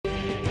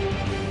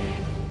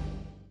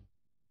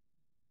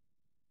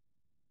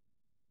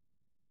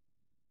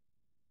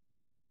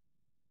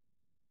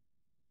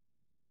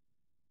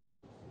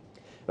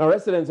Now,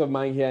 residents of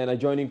Manhia and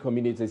adjoining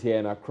communities here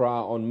in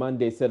Accra on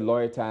Monday said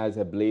lorry tires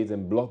ablaze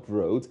and blocked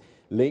roads,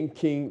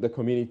 linking the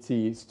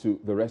communities to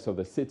the rest of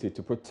the city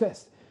to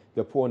protest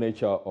the poor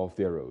nature of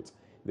their roads.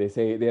 They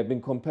say they have been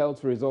compelled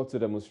to resort to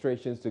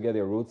demonstrations to get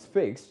their roads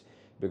fixed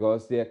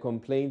because their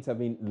complaints have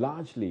been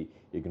largely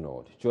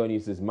ignored. Joy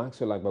News'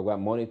 Maxwell Agbagwa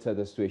monitored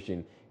the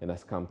situation and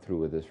has come through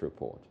with this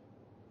report.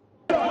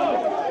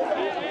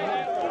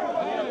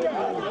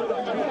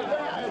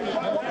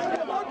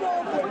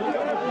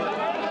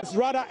 It's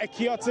rather a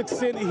chaotic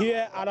scene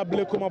here at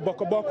Ablekuma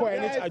Bokoboko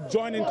and its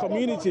adjoining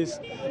communities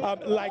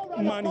like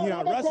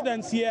Manhia.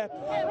 Residents here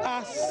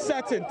are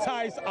setting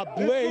ties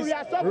ablaze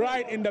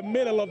right in the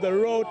middle of the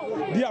road.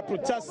 They are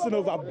protesting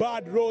over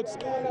bad roads.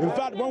 In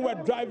fact, when we're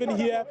driving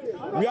here,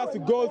 we have to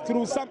go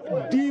through some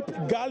deep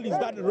gullies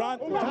that run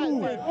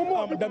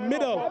through the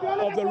middle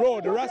of the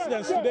road. The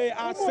residents today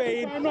are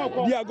saying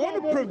they are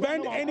going to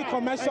prevent any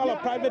commercial or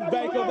private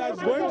vehicle that is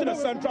going to the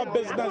central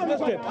business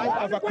district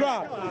of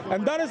Accra.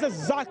 And that is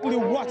exactly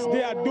what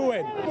they are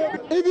doing.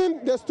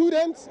 Even the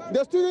students,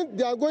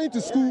 they are going to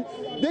school.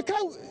 They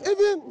can't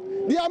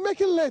even, they are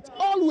making late.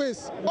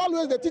 Always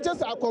the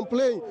teachers are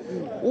complaining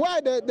why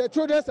the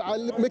children are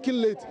making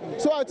late.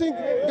 So I think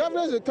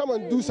governors will come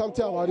and do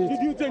something about it.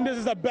 Do you think this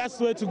is the best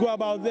way to go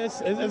about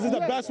this? Is this the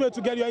best way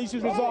to get your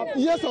issues resolved?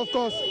 Yes, of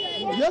course.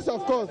 Yes,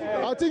 of course.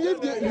 I think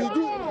if we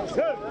do...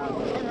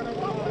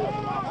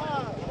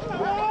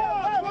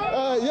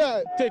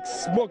 Take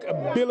smoke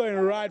billowing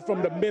right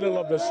from the middle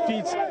of the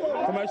streets.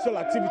 Commercial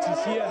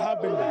activities here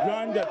have been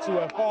grounded to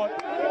a halt.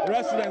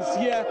 Residents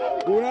here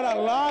will not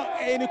allow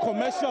any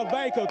commercial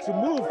vehicle to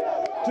move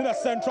to the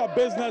central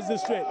business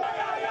district.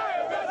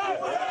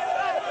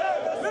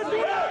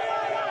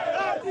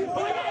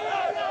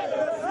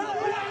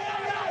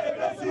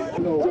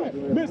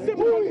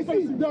 Who is he?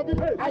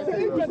 I said,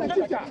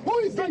 who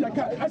is he?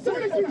 I said,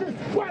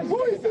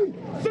 who is he?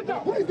 Sit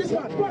down. Who is this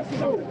one?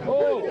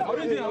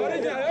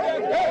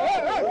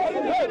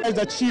 As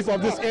the chief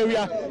of this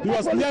area, he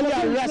was nearly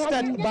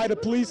arrested by the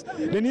police.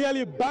 They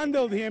nearly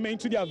bundled him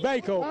into their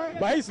vehicle,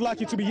 but he's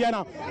lucky to be here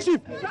now. Chief,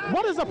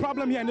 what is the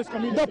problem here in this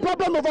community? The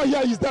problem over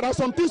here is there are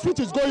some things which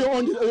is going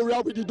on in the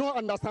area. We don't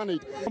understand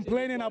it.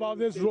 Complaining about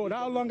this road.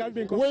 How long have you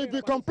been complaining? We've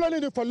been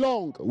complaining it for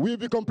long. We've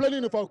been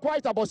complaining it for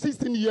quite about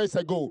 16 years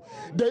ago.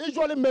 They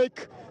usually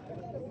make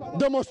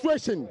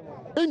demonstration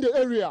in the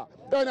area.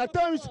 And at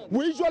times,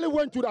 we usually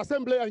went to the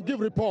assembly and give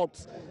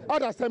reports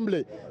at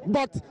assembly.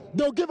 But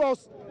they'll give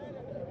us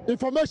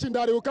information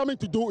that they will come in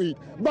to do it.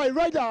 But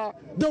right now,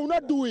 they will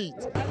not do it.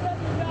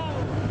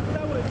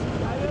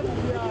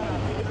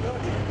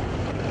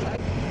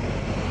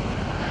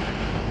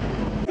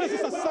 This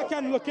is a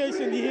second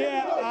location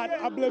here at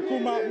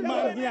Ablekuma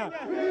Manhia,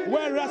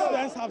 where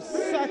residents have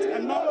set a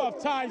number of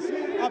ties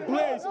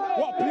ablaze.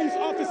 What police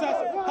officers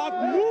have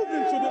moved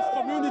into this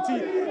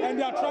community, and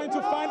they are trying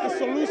to find a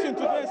solution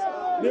to this.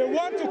 They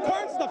want to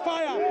quench the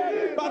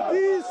fire, but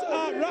these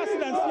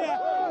residents here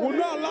will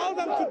not allow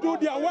them to do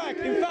their work.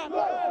 In fact,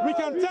 we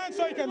can turn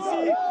so you can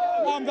see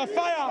the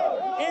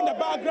fire in the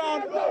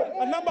background.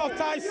 A number of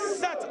ties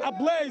set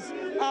ablaze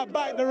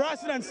by the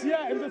residents here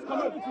in this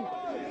community.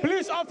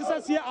 Police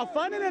officers here are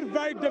finding it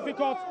very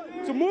difficult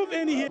to move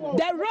in here.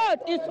 The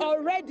road is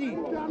already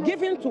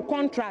given to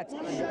contract,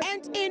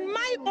 and in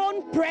my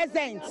own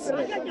presence,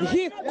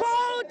 he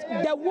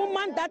called the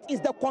woman that is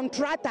the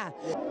contractor,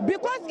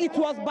 because it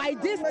was by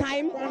this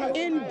time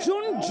in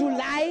June,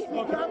 July.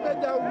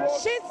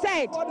 She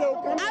said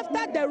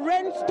after the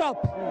rain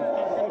stop,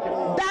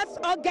 that's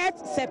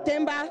August,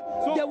 September,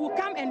 they will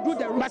come and do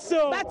the road. But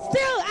still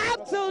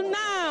up till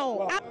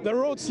now. The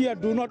roads here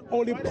do not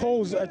only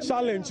pose a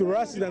challenge to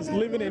residents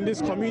living in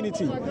this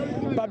community.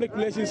 Public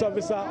relations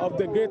officer of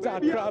the Greater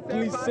Accra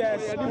Police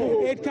says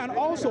it can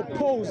also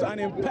pose an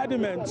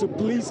impediment to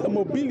police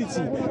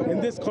mobility in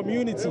this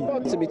community.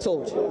 To be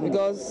told,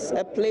 because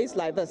a place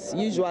like this,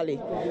 usually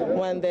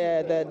when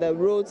the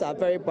roads are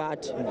very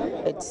bad,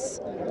 it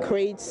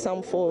creates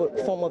some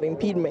form of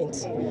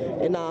impediment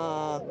in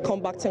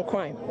combating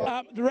crime.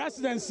 The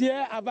residents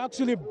here have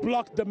actually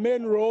blocked the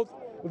main road.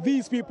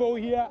 These people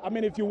here, I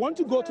mean, if you want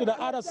to go to the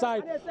other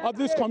side of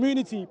this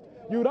community,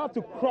 you would have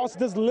to cross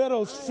this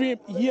little stream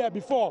here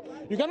before.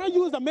 You cannot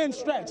use the main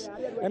stretch,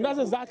 and that's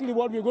exactly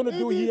what we're going to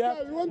do here.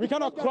 We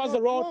cannot cross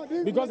the road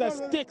because there's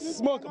thick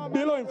smoke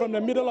billowing from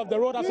the middle of the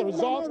road as a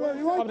result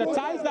of the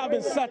ties that have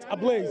been set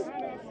ablaze.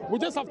 We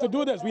just have to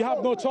do this. We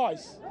have no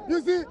choice.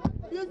 You see,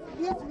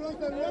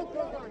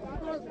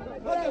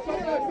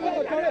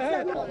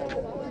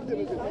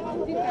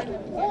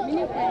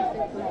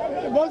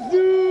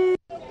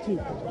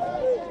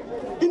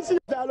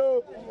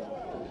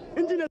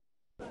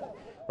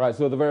 Right,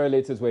 so the very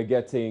latest we're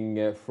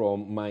getting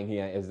from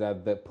Manhia is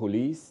that the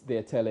police,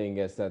 they're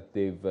telling us that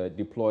they've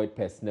deployed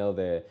personnel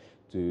there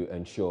to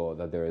ensure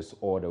that there is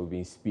order. We've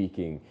been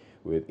speaking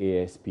with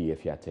ASP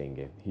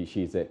Efiatenge.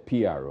 She's a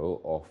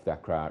PRO of the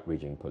Accra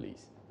Region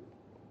Police.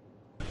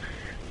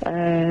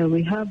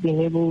 We have been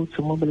able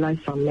to mobilize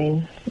some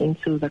men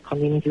into the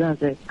community, that's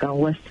the Gan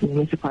West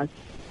municipality.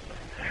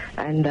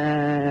 And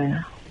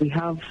we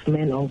have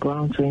men on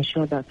ground to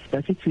ensure that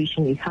the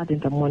situation we had in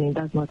the morning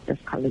does not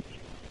escalate.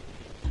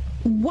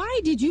 Why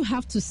did you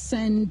have to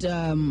send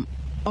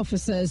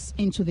officers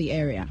into the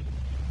area?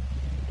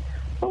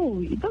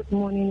 Oh, that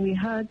morning we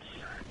had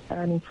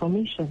an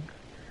information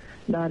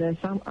that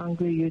some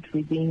angry youth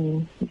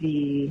within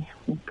the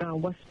Ghana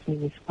West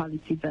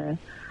municipality there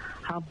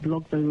have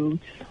blocked the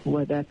roads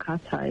with their car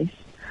ties,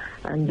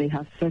 and they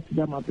have set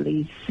them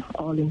ablaze,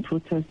 all in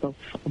protest of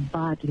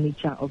bad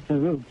nature of the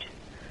road.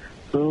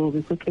 So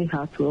we quickly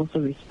had to also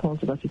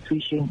respond to the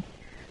situation.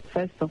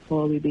 First of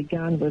all, we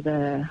began with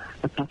a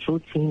patrol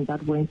team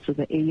that went to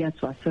the area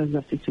to assess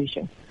the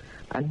situation.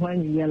 And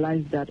when we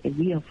realized that a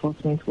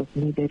reinforcement was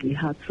needed, we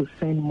had to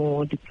send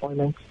more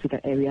deployments to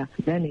the area.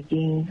 Then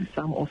again,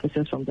 some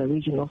officers from the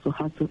region also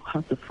had to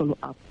follow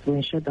up to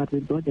ensure that we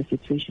brought the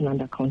situation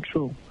under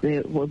control.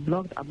 They were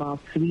blocked about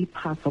 3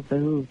 parts of the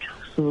road.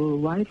 So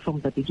right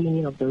from the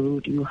beginning of the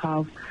road, you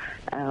have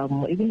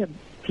even a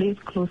place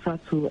closer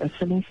to a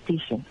filling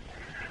station.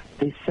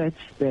 They set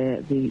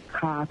the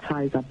car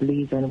ties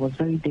ablaze, and it was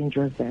very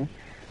dangerous there.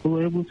 We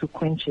were able to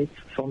quench it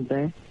from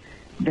there.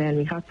 Then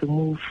we had to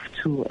move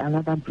to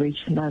another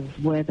bridge. That's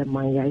where the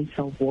Manya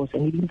itself was.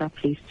 And even that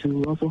place too,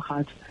 we also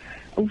had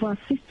over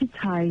 60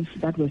 ties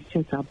that were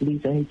set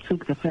ablaze. And it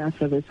took the fire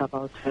service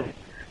about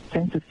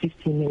 10 to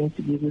 15 minutes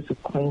to be able to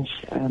quench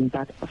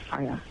that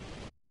fire.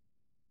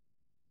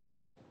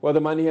 Well,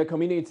 the Manya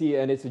community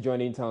and its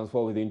adjoining towns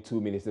fall within 2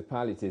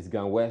 municipalities,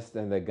 Ghana West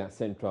and the Ghana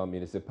Central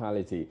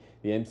municipality.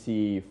 The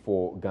MC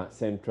for Ghana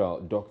Central,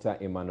 Dr.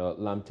 Emmanuel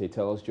Lamte,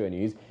 tells Joy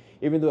News,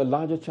 even though a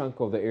larger chunk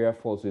of the area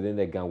falls within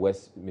the Ghana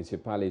West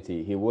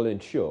municipality, he will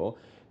ensure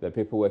the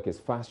paperwork is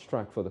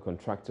fast-tracked for the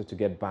contractor to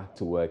get back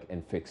to work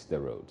and fix the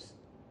roads.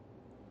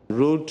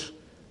 Road,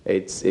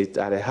 it's at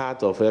the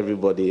heart of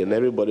everybody, and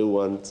everybody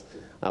wants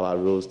our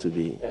roads to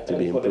be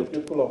improved. For the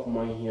people of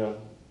Manya,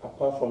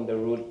 apart from the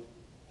road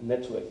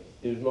network,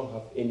 they do not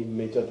have any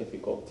major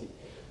difficulty.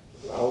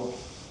 I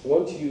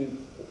want you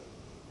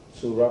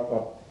to wrap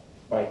up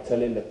by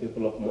telling the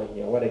people of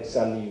Manya what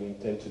exactly you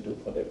intend to do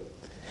for them.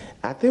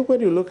 I think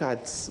when you look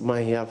at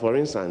Mahia, for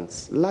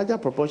instance, larger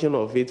proportion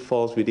of it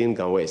falls within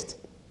Ghana West.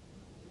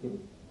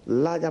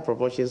 Larger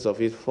proportions of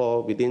it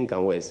fall within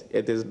Ghana West.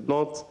 It is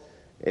not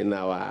in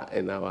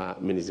our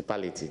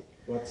municipality.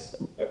 What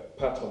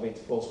part of it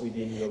falls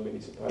within your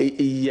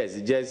municipality?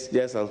 Yes, just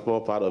a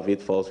small part of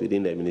it falls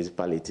within the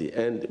municipality.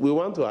 And we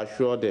want to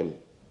assure them,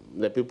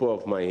 the people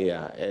of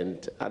Mahia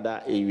and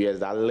other areas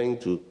that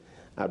link to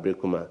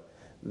Ablekuma,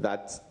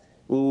 that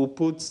we will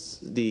put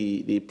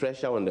the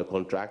pressure on the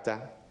contractor,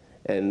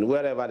 and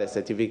wherever the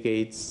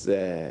certificates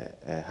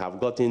have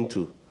gotten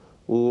to,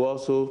 we will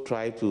also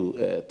try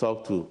to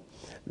talk to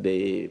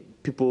the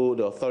people,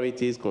 the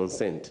authorities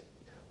concerned,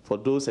 for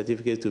those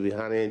certificates to be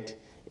handed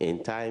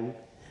in time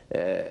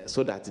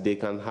so that they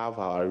can have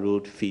our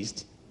road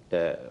fixed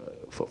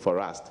for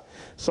us.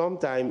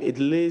 Sometimes it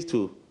leads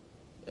to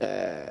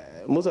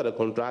most of the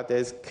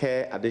contractors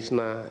care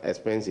additional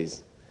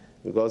expenses,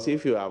 because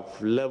if you have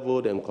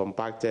leveled and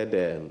compacted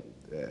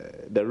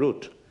the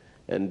road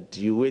and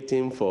you're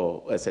waiting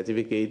for a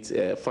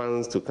certificate,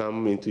 funds to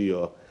come into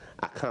your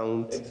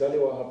account. Exactly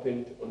what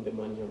happened on the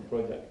Manyan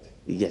project.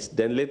 Yes,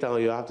 then later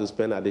on you have to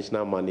spend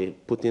additional money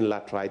putting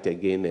laterite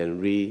again and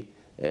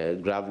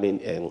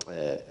graveling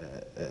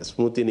and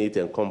smoothing it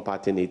and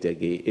compacting it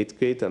again. It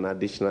creates an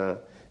additional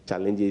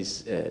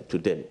challenges to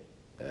them.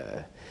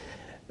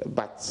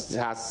 But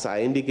as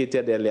I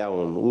indicated earlier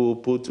on,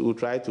 we'll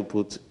try to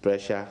put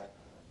pressure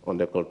on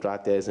the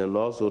contractors and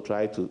also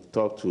try to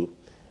talk to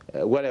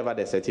wherever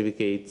the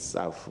certificates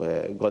have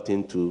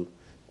gotten to,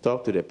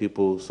 talk to the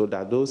people so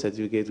that those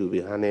certificates will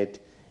be handed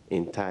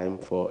in time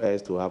for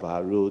us to have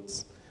our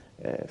roads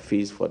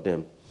fixed for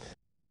them.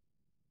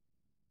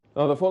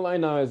 Now, the phone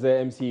line now is the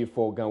MC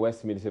for Ghana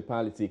West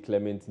Municipality,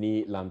 Clement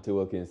Ni Lamte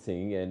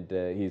Wilkinson,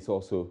 and he's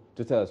also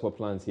to tell us what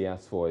plans he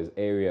has for his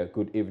area.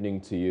 Good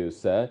evening to you,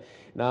 sir.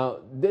 Now,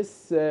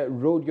 this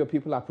road your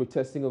people are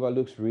protesting over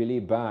looks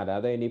really bad.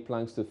 Are there any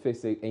plans to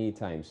fix it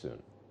anytime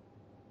soon?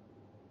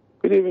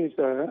 Good evening,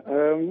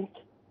 sir.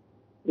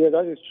 Yeah,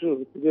 that is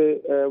true.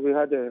 Today we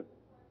had a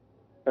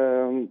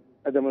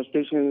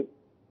demonstration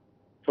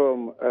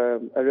from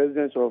a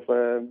resident of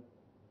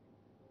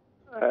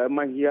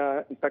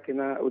Mahia,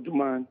 Sakina,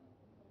 Oduman.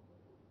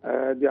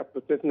 They are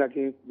protesting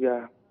against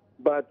their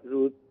bad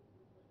route.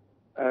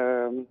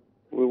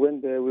 We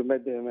went there, we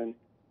met them, and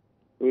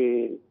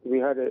we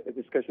had a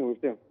discussion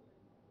with them.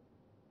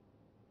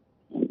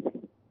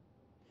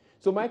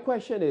 So my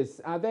question is,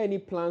 are there any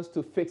plans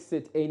to fix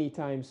it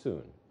anytime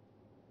soon?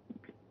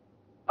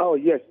 Oh,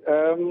 yes.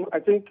 I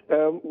think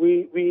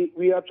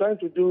we are trying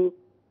to do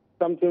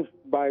something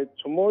by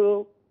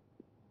tomorrow,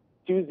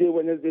 Tuesday,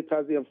 Wednesday,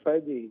 Thursday, and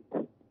Friday.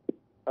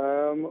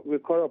 We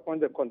call upon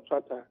the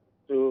contractor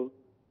to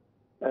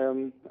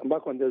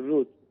embark on the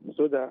route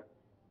so that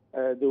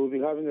they will be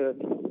having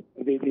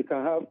they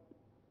can have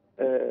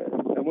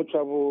a more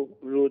travel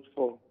route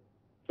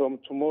from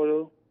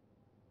tomorrow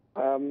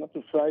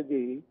to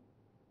Friday.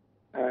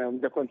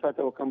 The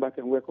contractor will come back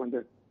and work on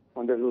the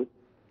route.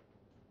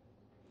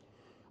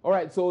 All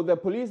right, so the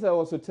police are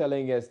also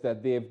telling us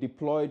that they've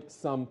deployed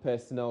some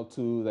personnel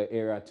to the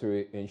area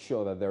to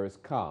ensure that there is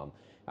calm.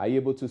 Are you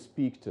able to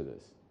speak to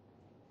this?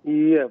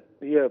 Yep.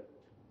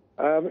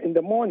 In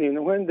the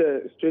morning, when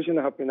the situation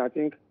happened, I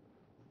think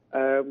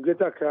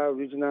Greater Accra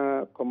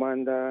Regional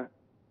Commander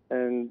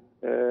and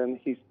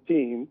his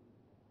team,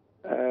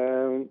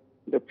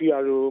 the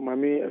PRO,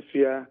 Mami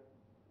Afia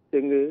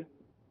Tenge,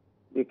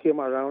 they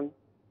came around.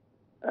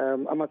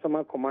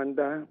 Amasama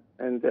Commander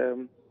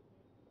and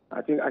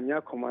I think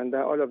Anya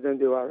Commander, all of them,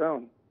 they were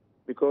around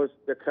because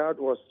the crowd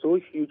was so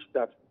huge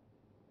that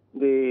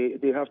they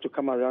have to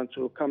come around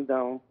to calm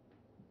down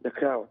the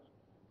crowd.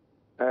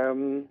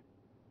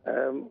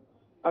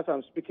 As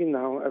I'm speaking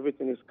now,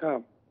 everything is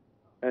calm.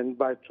 And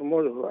by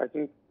tomorrow, I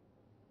think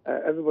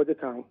everybody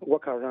can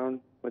walk around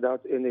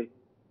without any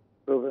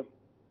problem.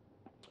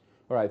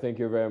 All right, thank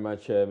you very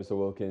much, Mr.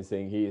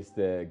 Wilkinson. He is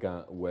the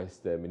Ga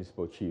West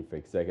Municipal Chief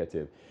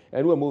Executive.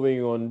 And we're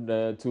moving on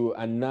to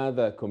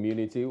another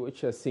community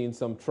which has seen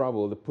some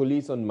trouble. The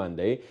police on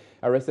Monday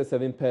arrested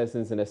 7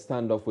 persons in a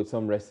standoff with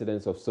some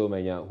residents of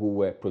Somanya who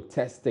were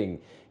protesting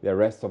the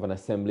arrest of an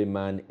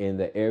assemblyman in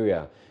the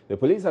area. The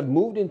police had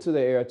moved into the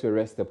area to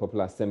arrest the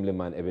popular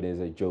assemblyman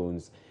Ebenezer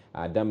Jones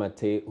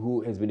Adamate,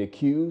 who has been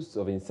accused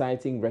of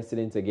inciting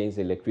residents against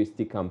the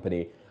electricity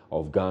company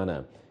of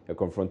Ghana. A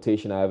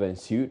confrontation, however,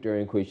 ensued,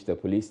 during which the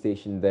police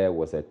station there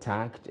was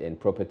attacked and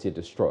property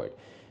destroyed.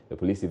 The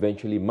police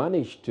eventually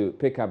managed to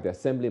pick up the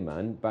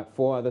assemblyman, but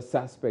 4 other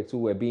suspects who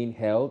were being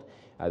held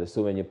at the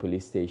Somanya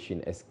police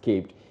station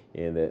escaped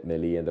in the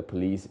melee, and the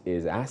police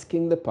is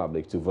asking the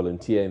public to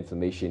volunteer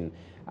information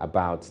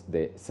about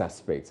the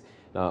suspects.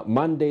 Now,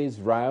 Monday's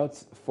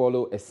riots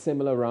follow a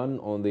similar run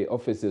on the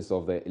offices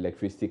of the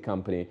electricity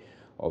company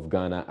of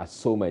Ghana at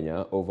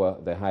Somanya over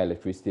the high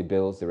electricity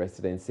bills the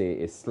residents say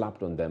is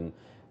slapped on them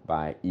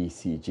by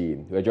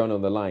ECG. We're joined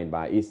on the line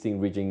by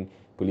Eastern Region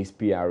Police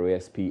PRO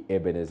SP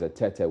Ebenezer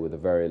Tete with the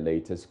very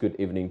latest. Good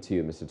evening to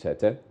you, Mr.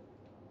 Tete.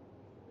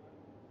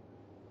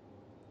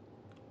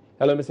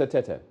 Hello, Mr.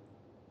 Tete.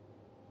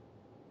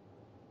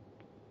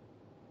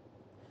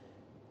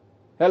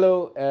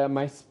 Hello,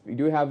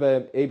 do you have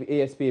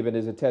ASP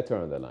Ebenezer Tete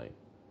on the line?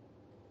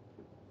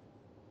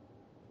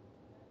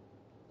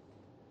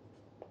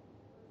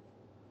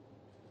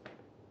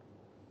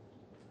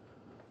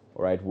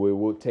 All right, we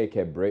will take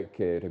a break.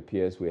 It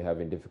appears we're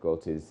having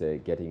difficulties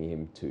getting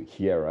him to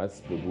hear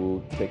us, but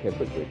we'll take a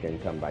quick break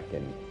and come back,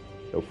 and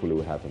hopefully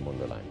we'll have him on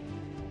the line.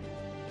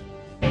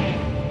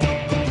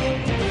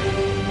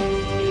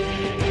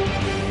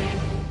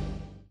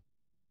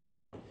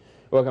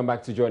 Welcome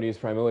back to Joy News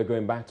Prime. We're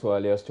going back to our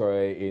earlier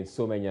story in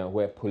Somanya,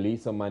 where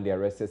police on Monday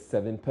arrested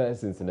 7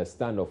 persons in a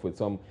standoff with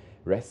some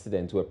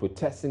residents who were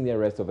protesting the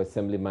arrest of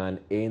assemblyman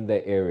in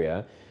the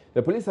area.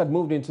 The police had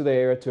moved into the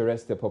area to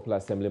arrest the popular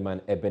assemblyman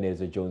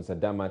Ebenezer Jones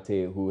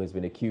Adamate, who has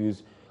been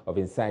accused of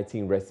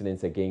inciting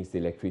residents against the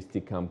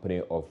electricity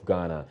company of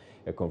Ghana.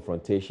 A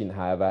confrontation,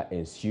 however,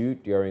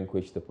 ensued, during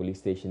which the police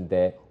station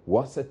there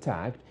was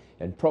attacked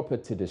and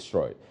property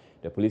destroyed.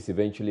 The police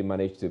eventually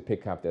managed to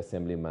pick up the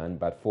assemblyman,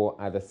 but 4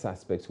 other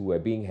suspects who were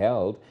being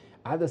held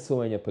at the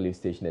Somanya police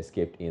station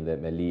escaped in the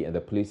melee, and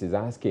the police is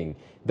asking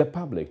the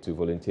public to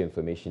volunteer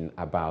information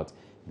about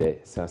the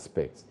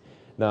suspects.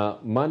 Now,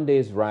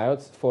 Monday's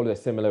riots follow a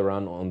similar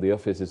run on the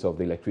offices of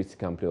the electricity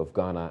company of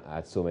Ghana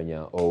at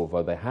Somanya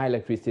over the high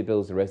electricity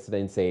bills the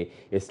residents say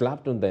is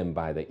slapped on them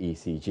by the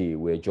ECG.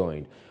 We're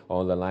joined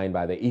on the line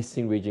by the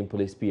Eastern Region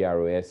Police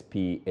PRO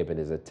SP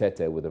Ebenezer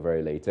Tete with the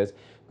very latest.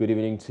 Good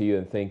evening to you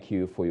and thank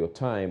you for your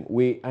time.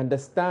 We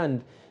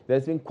understand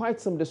there's been quite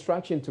some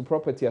destruction to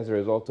property as a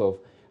result of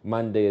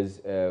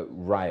Monday's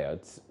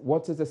riots.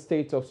 What is the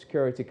state of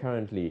security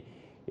currently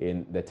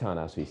in the town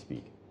as we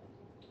speak?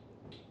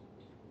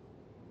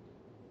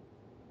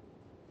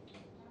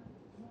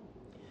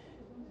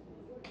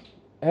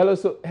 Hello,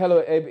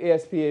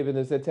 ASP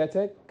Ebenezer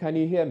Tete. Can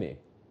you hear me?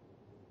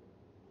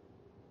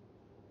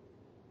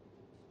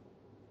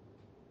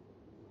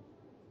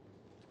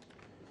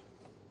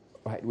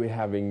 Right, we're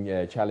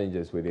having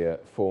challenges with your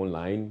phone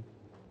line.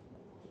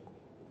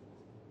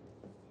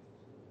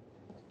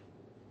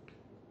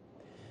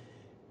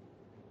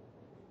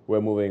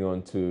 We're moving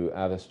on to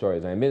other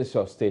stories. The Minister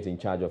of State in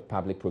charge of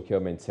public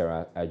procurement,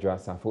 Sarah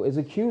Adwoa-Safo, is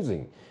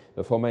accusing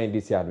the former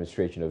NDC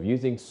administration of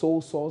using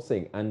sole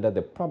sourcing under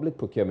the public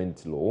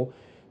procurement law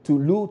to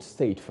loot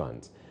state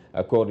funds.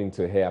 According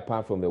to her,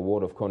 apart from the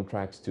award of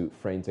contracts to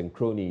friends and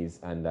cronies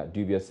under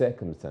dubious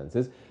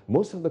circumstances,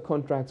 most of the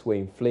contracts were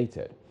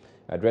inflated.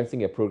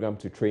 Addressing a program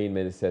to train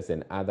ministers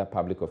and other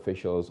public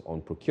officials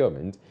on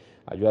procurement,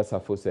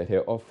 Adwoa-Safo said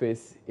her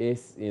office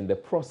is in the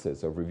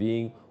process of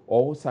reviewing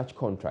all such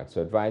contracts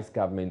to advise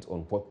government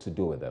on what to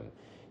do with them.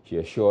 She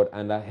assured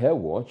under her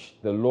watch,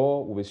 the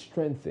law will be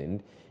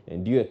strengthened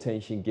and due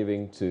attention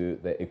given to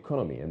the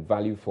economy and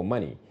value for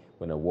money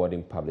when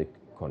awarding public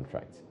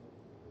contracts.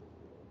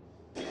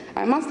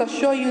 I must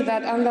assure you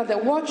that under the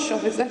watch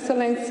of His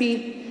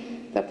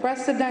Excellency, the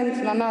President,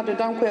 Nana Addo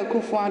Dankwa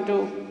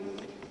Akufo-Addo,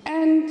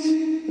 and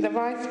the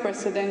Vice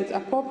President,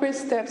 appropriate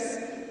steps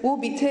will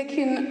be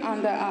taken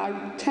under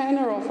our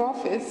tenure of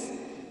office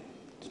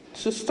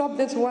to stop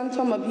this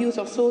wanton abuse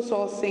of sole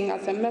sourcing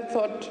as a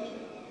method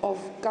of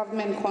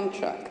government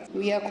contracts.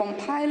 We are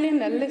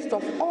compiling a list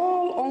of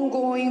all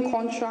ongoing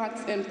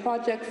contracts and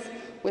projects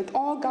with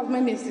all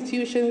government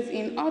institutions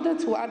in order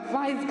to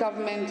advise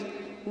government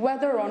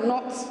whether or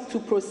not to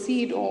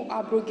proceed or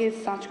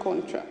abrogate such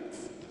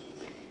contracts.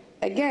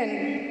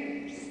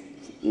 Again,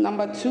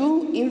 number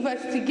 2,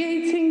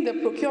 investigating the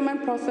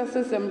procurement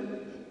processes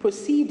and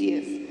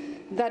procedures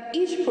that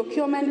each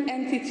procurement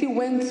entity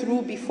went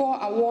through before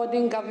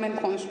awarding government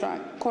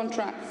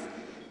contracts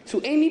to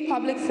any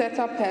public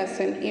sector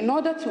person in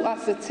order to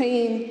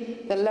ascertain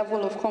the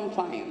level of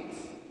compliance.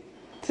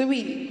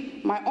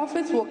 3, my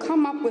office will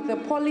come up with a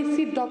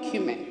policy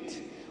document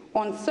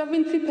on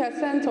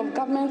 70% of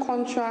government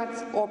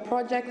contracts or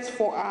projects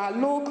for our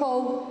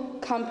local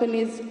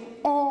companies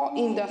or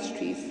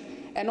industries,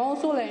 and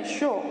also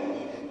ensure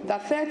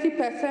that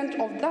 30%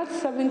 of that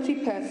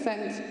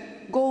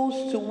 70%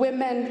 goes to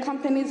women,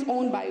 companies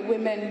owned by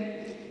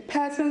women,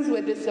 persons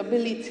with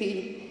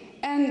disability,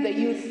 and the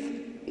youth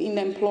in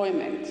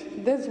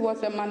employment. This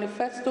was a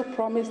manifesto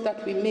promise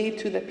that we made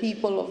to the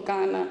people of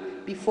Ghana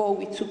before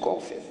we took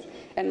office.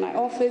 And my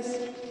office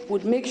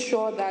would make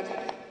sure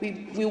that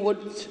we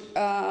would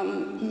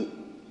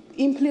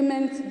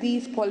implement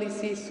these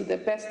policies to the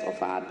best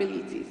of our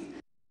abilities.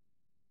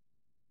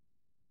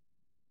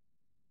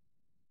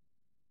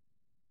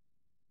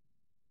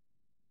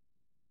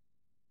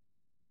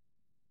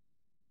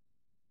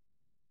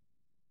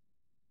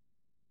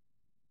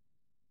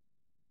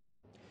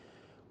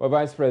 Well,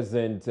 Vice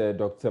President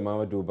Dr.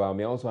 Mamadou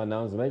Bawumia also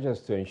announced measures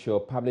to ensure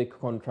public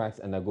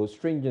contracts undergo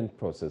stringent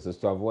processes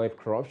to avoid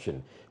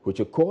corruption, which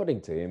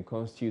according to him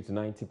constitutes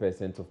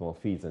 90% of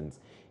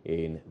malfeasance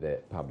in the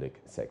public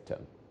sector.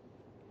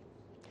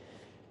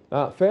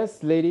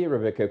 First Lady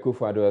Rebecca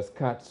Akufo-Addo has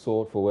cut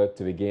short for work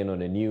to begin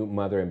on a new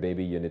mother and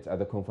baby unit at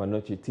the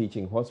Komfo-Anokye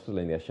Teaching Hospital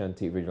in the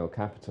Ashanti Regional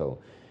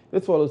Capital.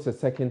 This follows a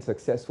second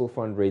successful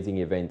fundraising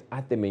event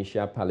at the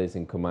Menchia Palace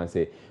in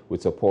Kumasi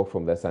with support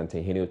from the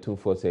Asantehene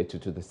Otumfuo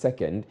Tutu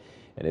II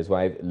and his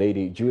wife,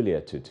 Lady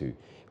Julia Tutu,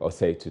 or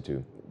Say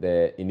Tutu.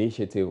 The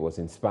initiative was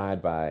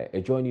inspired by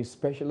a Joy News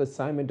special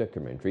assignment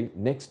documentary,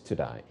 Next to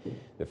Die.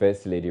 The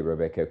First Lady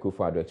Rebecca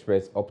Akufo-Addo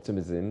expressed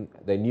optimism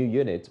the new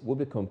unit will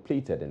be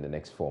completed in the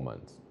next 4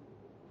 months.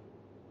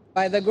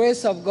 By the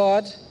grace of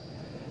God,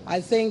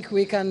 I think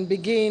we can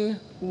begin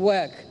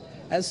work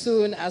as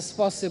soon as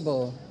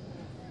possible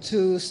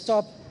to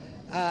stop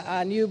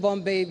our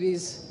newborn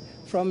babies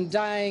from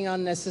dying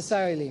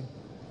unnecessarily.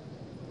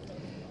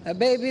 The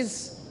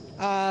babies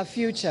are our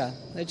future,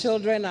 the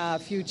children are our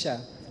future,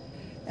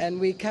 and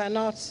we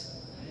cannot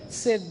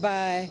sit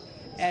by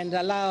and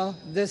allow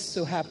this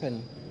to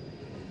happen.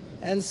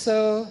 And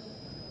so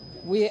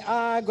we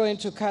are going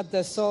to cut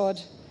the sword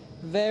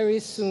very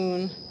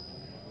soon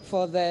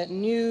for the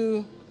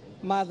new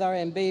mother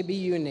and baby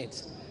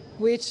unit,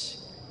 which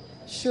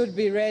should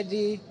be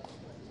ready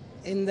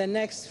in the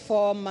next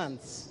 4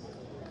 months.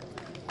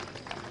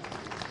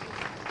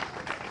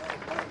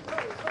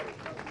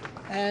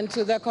 And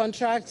to the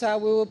contractor,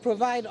 we will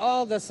provide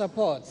all the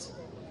support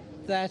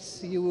that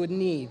you would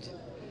need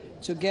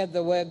to get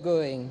the work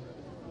going.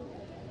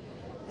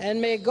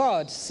 And may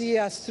God see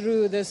us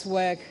through this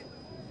work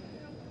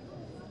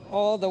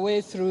all the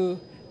way through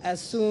as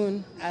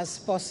soon as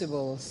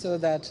possible so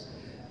that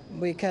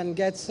we can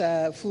get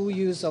full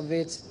use of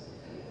it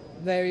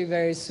very,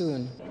 very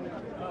soon.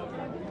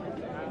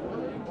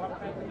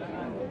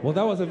 Well,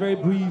 that was a very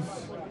brief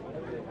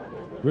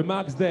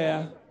remarks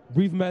there,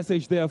 brief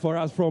message there for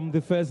us from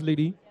the First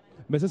Lady,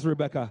 Mrs.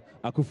 Rebecca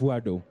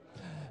Akufo-Addo.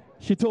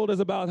 She told us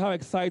about how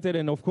excited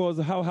and, of course,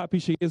 how happy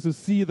she is to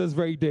see this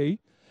very day.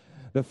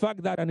 The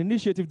fact that an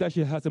initiative that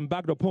she has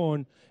embarked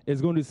upon is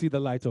going to see the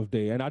light of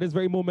day. And at this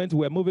very moment,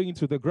 we're moving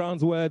into the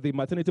grounds where the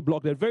maternity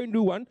block, the very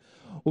new one,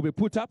 will be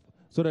put up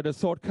so that the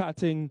sword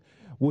cutting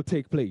will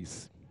take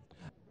place.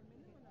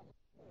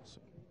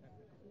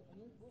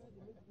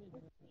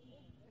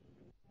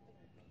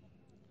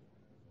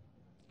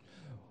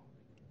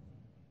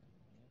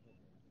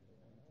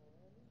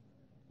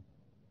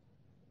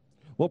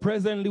 Well,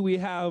 presently we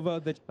have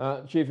the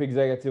Chief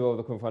Executive of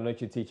the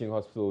Komfo-Anokye Teaching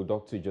Hospital,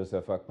 Dr.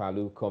 Joseph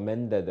Akpalu,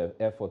 commended the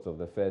efforts of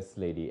the First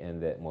Lady and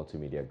the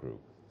multimedia group.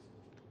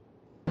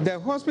 The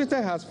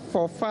hospital has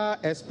for far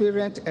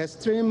experienced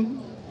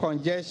extreme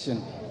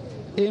congestion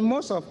in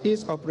most of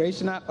its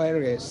operational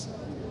areas,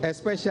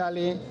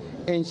 especially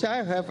in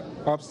child health,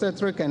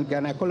 obstetric and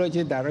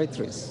gynecology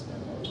directories.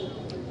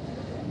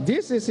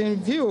 This is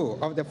in view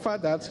of the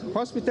fact that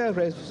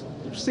hospitals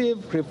receive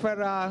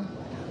referral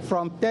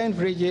from 10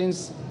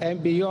 regions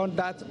and beyond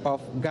that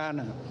of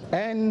Ghana.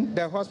 And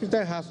the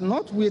hospital has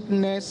not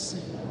witnessed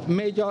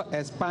major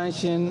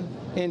expansion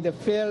in the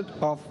field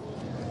of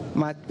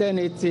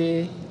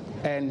maternity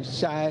and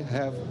child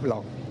health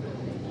block,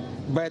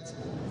 but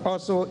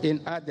also in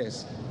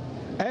others.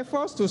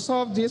 Efforts to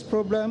solve this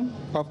problem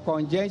of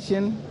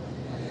congestion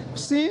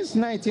since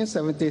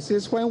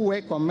 1976, when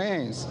work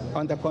commenced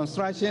on the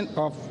construction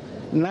of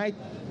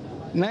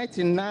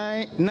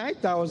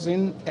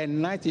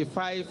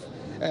 9,095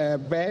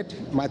 bed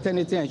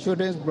maternity and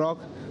children's block,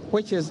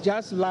 which is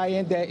just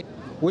lying there.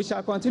 We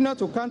shall continue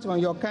to count on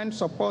your kind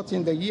support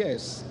in the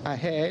years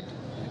ahead,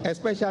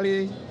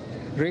 especially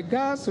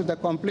regards to the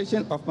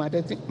completion of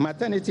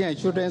maternity and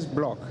children's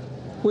block,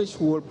 which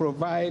will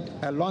provide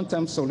a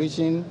long-term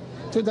solution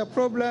to the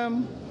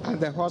problem at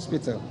the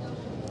hospital.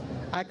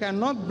 I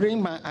cannot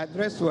bring my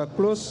address to a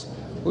close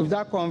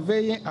without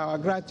conveying our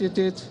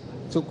gratitude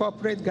to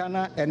corporate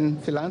Ghana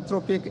and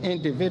philanthropic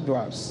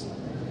individuals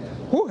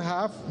who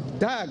have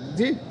dug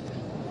deep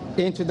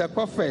into the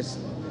coffers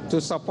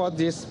to support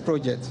this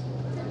project.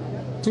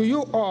 To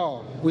you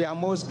all, we are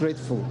most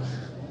grateful.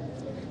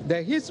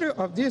 The history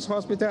of this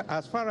hospital,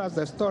 as far as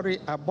the story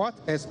about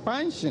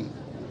expansion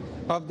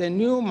of the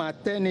new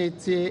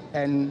maternity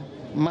and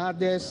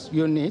mothers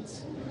unit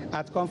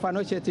at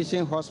Komfano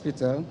Teaching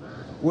Hospital,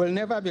 will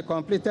never be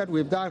completed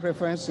without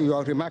reference to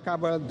your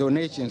remarkable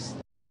donations.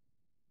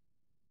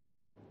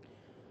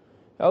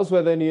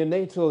 Elsewhere, the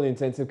neonatal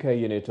intensive care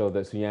unit of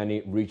the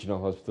Sunyani Regional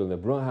Hospital in the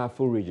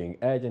Brong-Ahafo region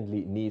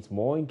urgently needs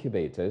more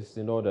incubators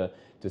in order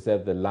to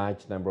serve the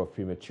large number of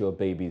premature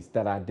babies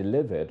that are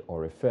delivered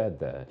or referred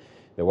there.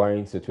 The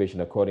worrying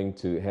situation, according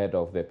to head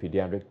of the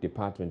pediatric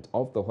department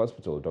of the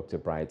hospital, Dr.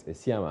 Bright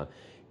Esiama,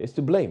 is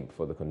to blame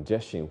for the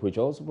congestion, which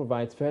also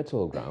provides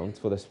fertile grounds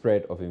for the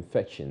spread of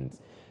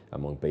infections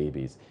among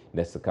babies.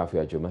 Nesta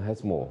Kafi Ajuma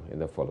has more in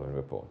the following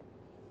report.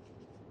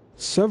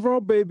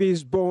 Several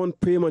babies born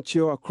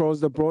premature across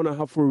the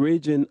Brong-Ahafo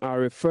region are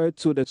referred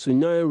to the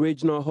Sunyani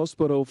Regional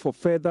Hospital for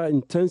further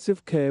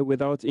intensive care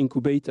without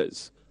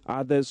incubators.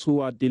 Others who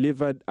are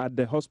delivered at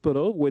the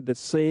hospital with the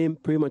same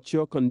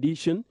premature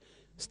condition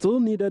still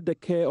needed the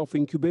care of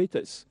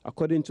incubators.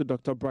 According to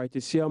Dr. Bright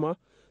Esiama,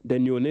 the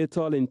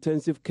neonatal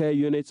intensive care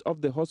units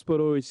of the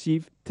hospital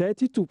receive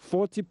 30 to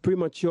 40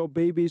 premature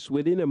babies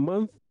within a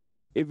month,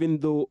 even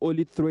though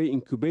only 3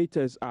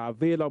 incubators are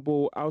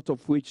available, out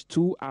of which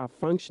 2 are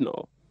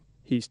functional.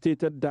 He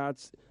stated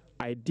that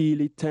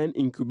ideally 10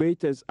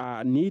 incubators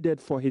are needed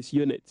for his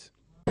unit.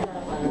 These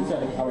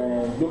are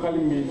our locally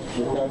made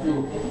units that we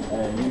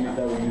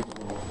use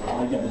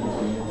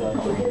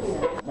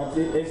but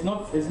it's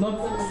not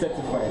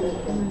certified.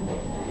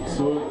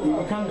 So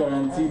you can't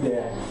guarantee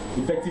the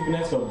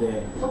effectiveness of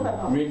the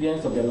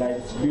radiance of the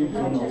light being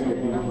thrown onto the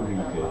baby.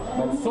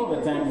 But some of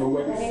the time it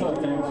works,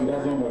 sometimes it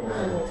doesn't work.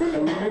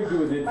 And we make do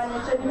with it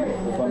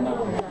for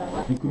now.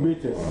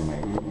 Incubators.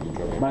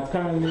 But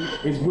currently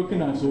it's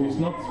broken and so it's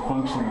not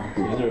functional.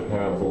 Is it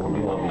repairable? Do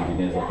you have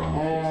engineers?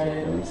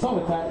 Some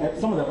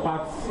of the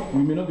parts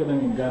we may not get them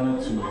in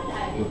Ghana to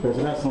repair.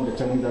 So that's some of the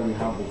challenges that we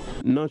have.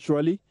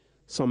 Naturally,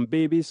 some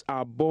babies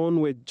are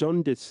born with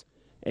jaundice,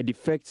 a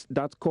defect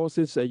that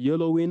causes a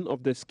yellowing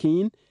of the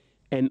skin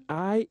and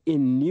eye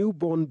in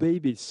newborn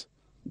babies.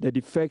 The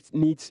defect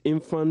needs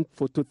infant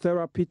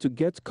phototherapy to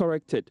get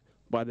corrected,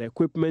 but the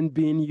equipment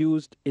being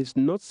used is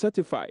not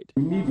certified.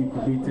 We need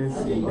incubators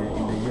in the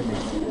unit.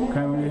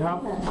 Currently we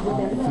have 3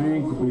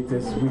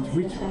 incubators,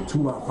 which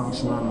 2 are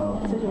functional now.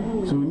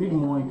 So we need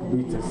more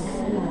incubators.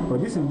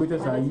 But these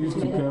incubators are used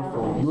to care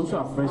for those who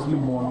are freshly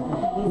born,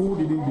 who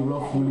didn't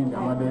develop fully in their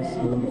mother's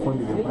womb before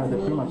they were the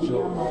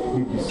premature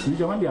babies.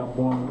 So when they are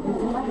born,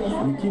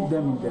 we keep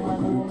them in the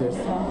incubators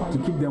to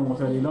keep them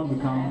water, they don't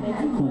become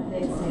cold.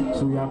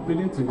 So we are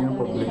appealing to the young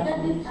public.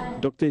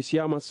 Dr.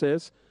 Esiama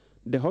says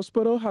the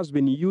hospital has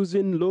been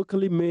using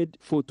locally made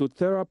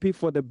phototherapy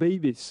for the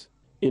babies.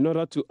 In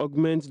order to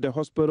augment the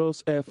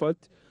hospital's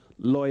effort,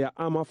 lawyer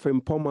Ama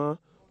Frempoma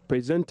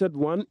presented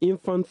 1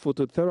 infant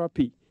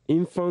phototherapy,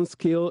 infant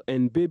scale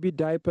and baby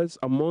diapers,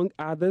 among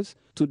others,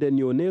 to the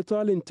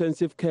neonatal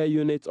intensive care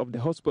unit of the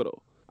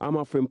hospital.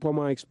 Ama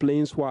Frempoma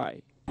explains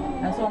why.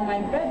 And so on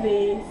my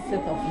birthday,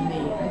 6th of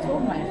May, I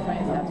told my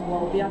friends that,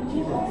 well, there are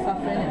people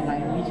suffering in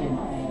my region.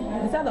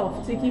 Instead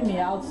of taking me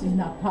out in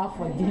a park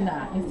for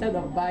dinner, instead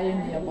of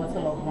buying me a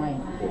bottle of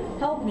wine,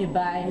 help me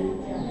buy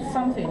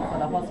something for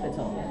the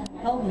hospital.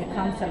 Help me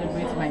come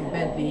celebrate my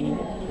birthday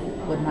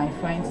with my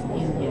friends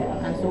in here.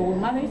 And so we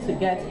managed to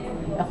get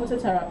a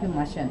phototherapy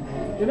machine.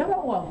 Remember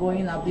when we were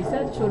growing up, they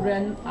said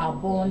children are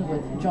born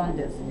with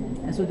jaundice,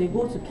 and so they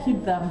go to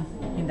keep them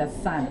in the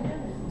sun.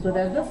 So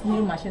there's this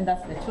new machine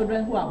that the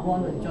children who are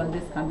born with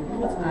jaundice can be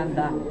put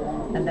under,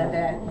 and then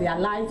there are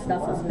lights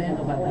that suspend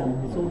over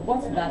them. So we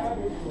bought that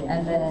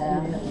and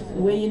then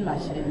weighing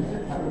machine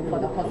for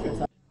the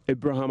hospital.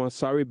 Abraham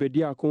Asari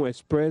Bediakon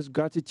expressed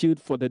gratitude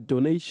for the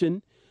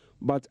donation,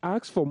 but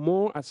asked for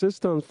more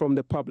assistance from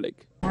the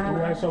public. We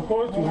are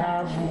supposed to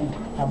have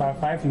about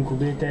 5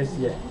 incubators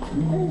here,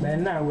 but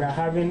now we are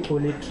having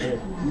only 3.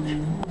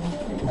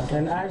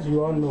 And as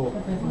you all know,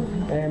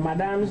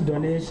 Madam's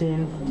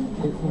donation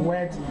is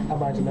worth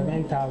about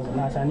 11,000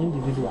 as an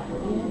individual.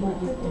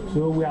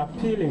 So we are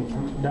appealing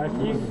that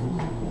if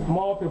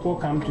more people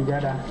come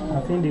together, I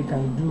think they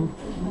can do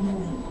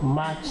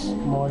much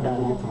more than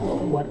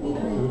what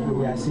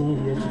we are seeing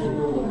here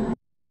today.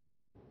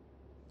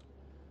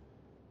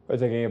 We're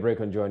taking a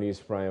break on Joy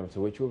News Prime, to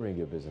which we'll bring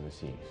you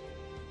business news.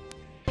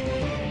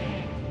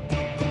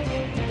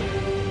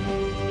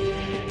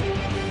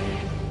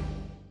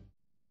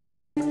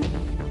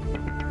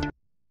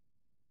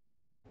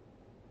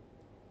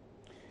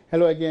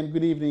 Hello again,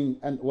 good evening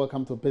and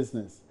welcome to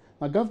Business.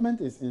 Now,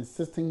 government is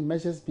insisting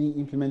measures being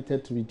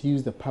implemented to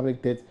reduce the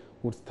public debt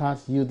would start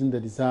yielding the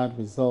desired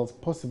results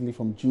possibly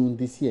from June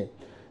this year.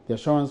 The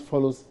assurance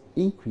follows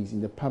increase in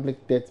the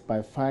public debt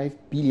by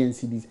 5 billion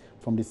cedis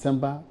from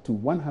December to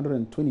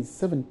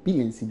 127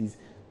 billion cedis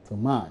till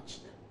March.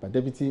 But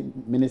Deputy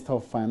Minister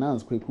of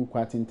Finance Kweku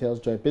Kwatin tells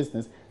Joy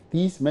Business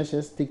these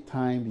measures take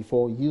time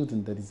before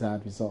yielding the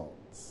desired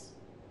results.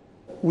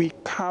 We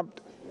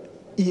capped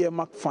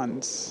earmark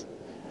funds,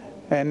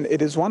 and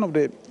it is one of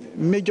the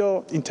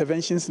major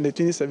interventions in the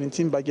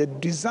 2017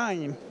 budget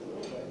designed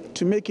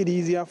to make it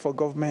easier for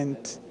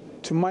government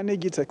to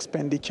manage its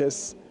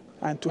expenditures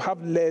and to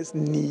have less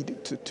need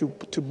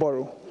to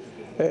borrow.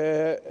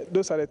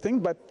 Those are the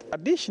things, but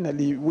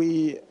additionally,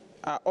 we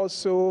are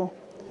also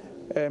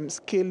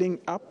scaling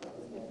up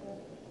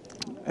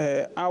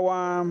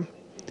our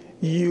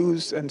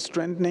use and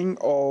strengthening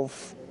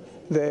of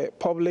the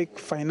public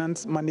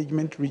finance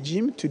management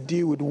regime to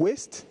deal with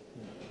waste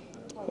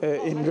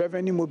in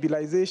revenue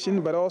mobilization,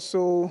 but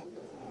also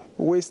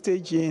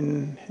wastage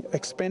in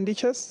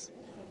expenditures.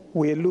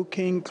 We're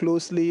looking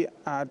closely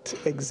at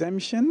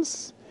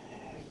exemptions.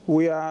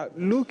 We are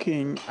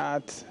looking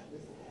at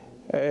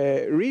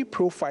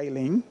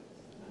reprofiling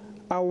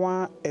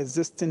our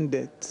existing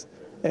debt.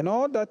 And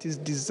all that is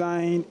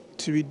designed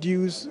to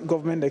reduce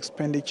government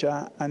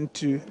expenditure and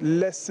to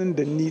lessen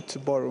the need to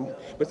borrow.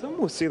 But some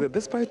will say that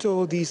despite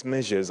all these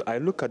measures, I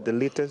look at the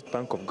latest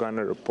Bank of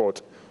Ghana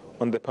report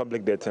on the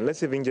public debt, and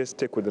let's even just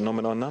stick with the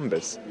nominal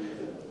numbers.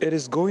 It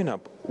is going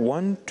up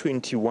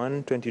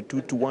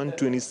 121.22 to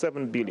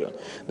 127 billion.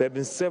 There have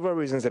been several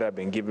reasons that have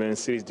been given,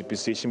 serious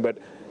depreciation, but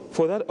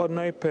for that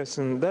ordinary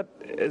person, that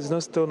is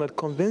still not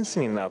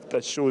convincing enough.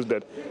 That shows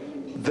that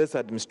this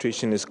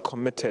administration is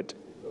committed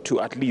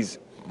to at least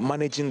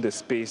managing the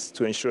space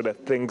to ensure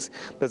that things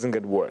doesn't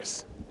get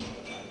worse.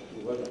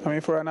 I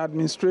mean, for an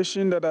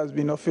administration that has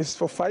been in office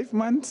for 5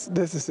 months,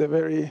 this is a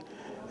very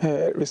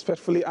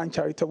respectfully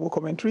uncharitable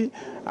commentary.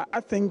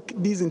 I think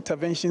these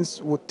interventions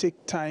would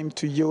take time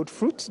to yield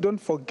fruits. Don't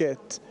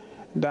forget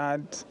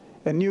that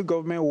a new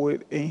government will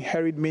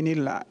inherit many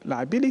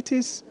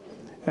liabilities,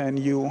 and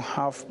you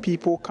have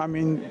people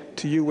coming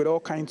to you with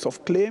all kinds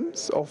of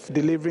claims of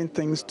delivering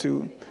things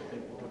to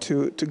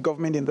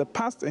government in the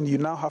past, and you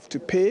now have to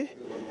pay.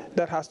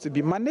 That has to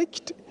be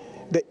managed.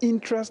 The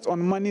interest on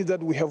money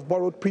that we have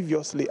borrowed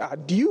previously are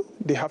due.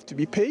 They have to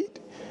be paid.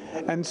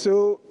 And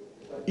so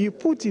you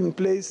put in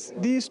place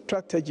these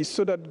strategies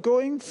so that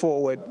going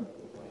forward,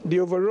 the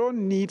overall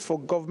need for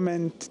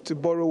government to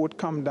borrow would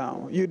come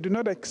down. You do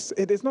not.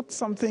 It is not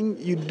something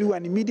you do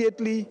and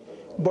immediately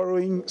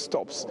borrowing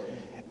stops.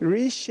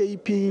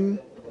 Reshaping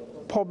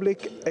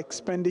public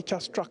expenditure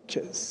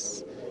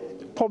structures,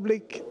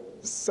 public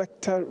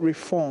sector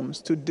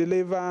reforms to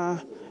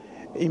deliver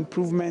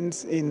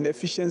improvements in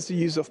efficiency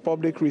use of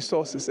public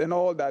resources and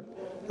all that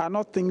are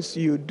not things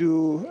you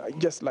do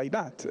just like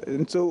that.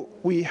 And so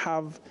we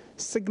have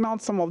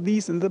signaled some of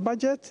these in the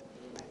budget.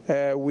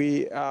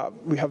 We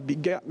have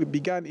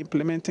begun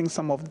implementing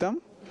some of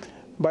them,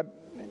 but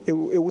it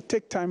will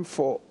take time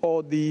for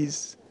all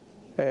these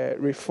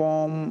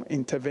reform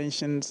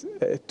interventions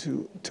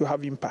to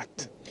have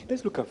impact.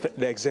 Let's look at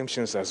the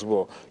exemptions as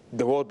well.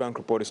 The World Bank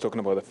report is talking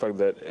about the fact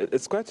that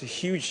it's quite a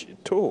huge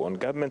toll on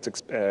government,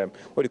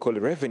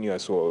 revenue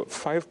as well.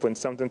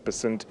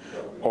 5.something%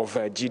 of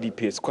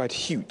GDP is quite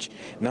huge.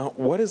 Now,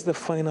 what is the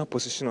final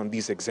position on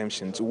these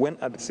exemptions when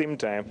at the same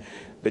time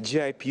the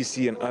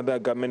GIPC and other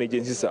government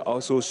agencies are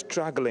also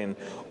struggling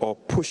or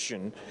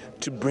pushing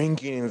to bring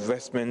in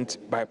investment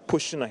by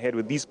pushing ahead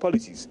with these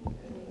policies?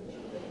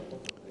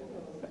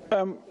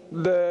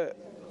 The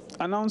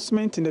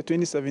announcement in the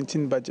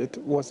 2017 budget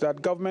was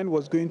that government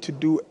was going to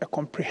do a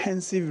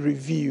comprehensive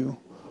review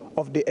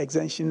of the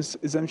exemptions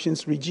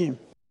regime.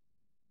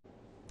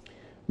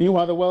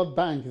 Meanwhile, the World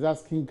Bank is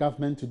asking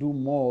government to do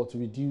more to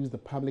reduce the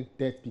public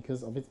debt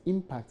because of its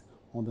impact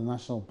on the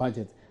national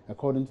budget.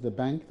 According to the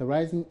bank, the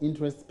rising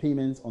interest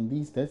payments on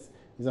these debts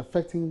is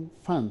affecting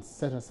funds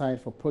set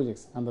aside for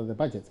projects under the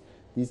budget.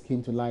 These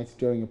came to light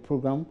during a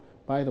program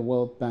by the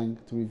World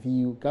Bank to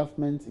review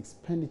government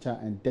expenditure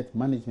and debt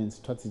management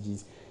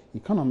strategies.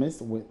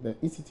 Economist with the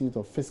Institute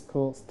of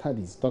Fiscal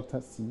Studies,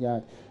 Dr.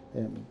 Said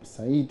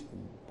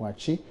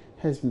Boachi,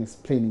 has been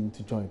explaining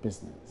to Joy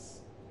Business.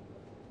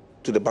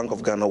 To the Bank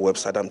of Ghana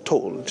website, I'm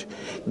told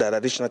that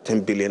additional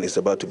 10 billion is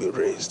about to be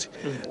raised.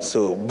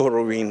 So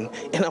borrowing,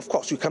 and of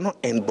course you cannot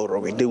end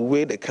borrowing. The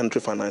way the country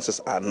finances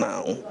are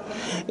now,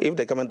 if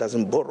the government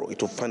doesn't borrow,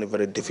 it will find it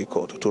very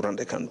difficult to run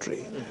the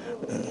country.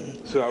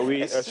 So are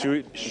we,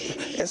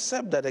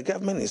 except that the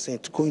government is saying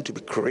it's going to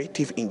be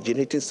creative in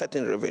generating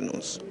certain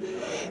revenues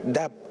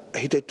that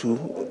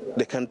hitherto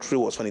the country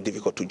was finding it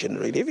difficult to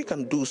generate. If it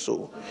can do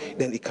so,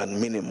 then it can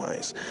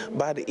minimize.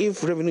 But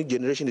if revenue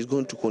generation is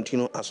going to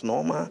continue as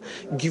normal,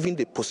 given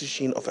the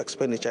position of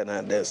expenditure and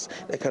others,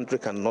 the country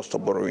cannot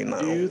stop borrowing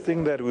now. Do you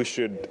think that we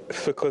should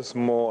focus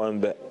more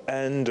on the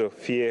end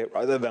of year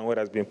rather than what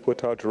has been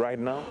put out right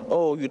now?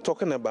 Oh, you're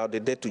talking about the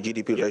debt to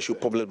GDP ratio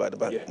published by the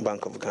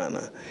Bank of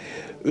Ghana.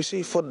 You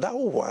see, for that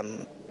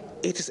one,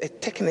 it is a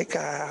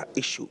technical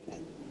issue.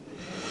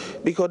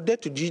 Because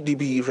debt to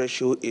GDP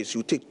ratio is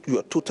you take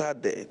your total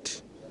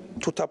debt,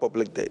 total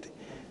public debt,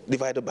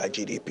 divided by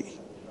GDP.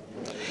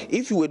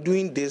 If you were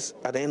doing this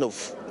at the end of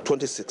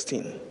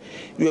 2016,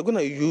 you are going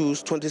to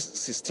use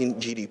 2016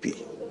 GDP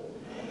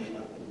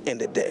and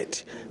the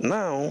debt.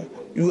 Now,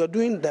 you are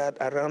doing that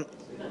around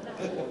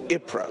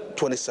April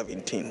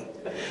 2017.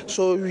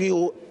 So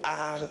your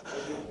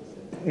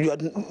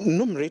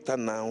numerator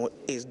now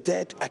is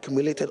debt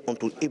accumulated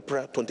until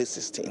April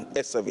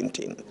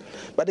 2017.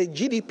 But the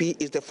GDP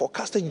is the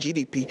forecasted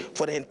GDP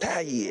for the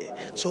entire year.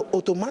 So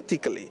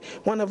automatically,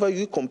 whenever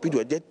you compute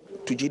your debt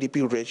to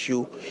GDP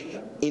ratio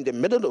in the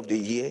middle of the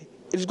year,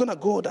 it's going to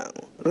go down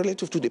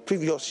relative to the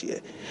previous year.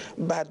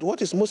 But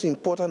what is most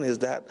important is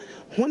that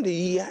when the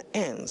year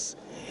ends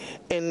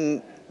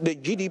and the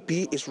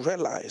GDP is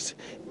realized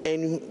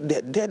and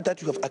the debt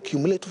that you have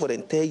accumulated for the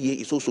entire year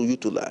is also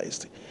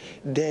utilized,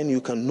 then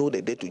you can know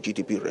the debt to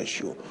GDP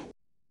ratio.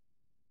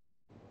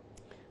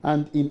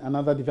 And in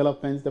another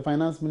development, the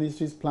Finance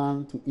Ministry's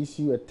plan to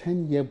issue a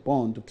 10-year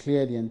bond to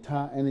clear the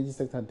entire energy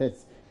sector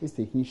debts is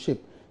taking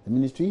shape. The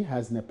ministry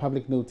has, in a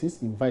public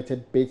notice,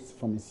 invited bids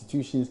from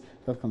institutions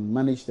that can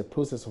manage the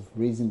process of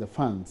raising the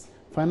funds.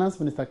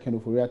 Finance Minister Ken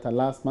Ofori-Atta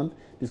last month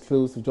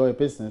disclosed to Joy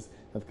Business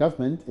that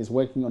government is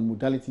working on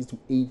modalities to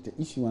aid the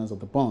issuance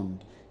of the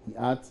bond. He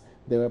adds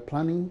they were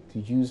planning to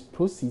use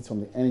proceeds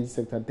from the energy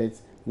sector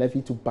debts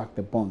levied to back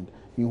the bond.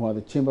 Meanwhile,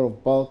 the Chamber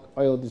of Bulk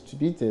Oil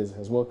Distributors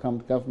has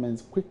welcomed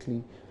governments to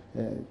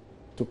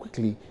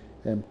quickly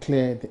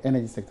clear the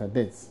energy sector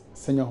debts.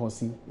 Senyor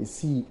Hossi is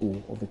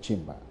CEO of the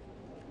Chamber.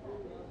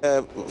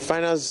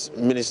 Finance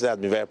Minister has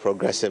been very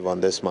progressive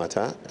on this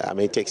matter. I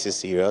mean, he takes it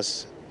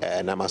serious,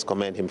 and I must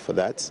commend him for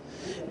that.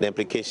 The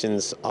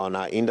implications on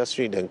our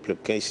industry, the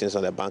implications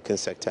on the banking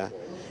sector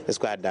is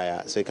quite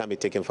dire, so it can't be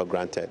taken for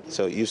granted.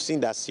 So you've seen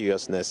that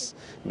seriousness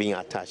being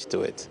attached to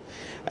it.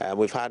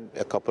 We've had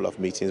a couple of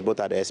meetings, both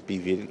at the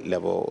SPV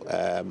level.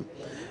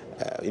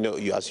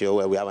 As you're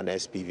aware, we have an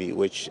SPV,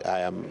 which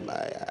I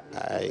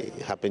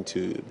happen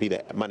to be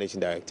the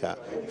managing director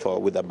for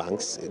with the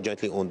banks,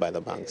 jointly owned by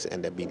the banks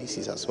and the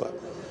BDCs as well.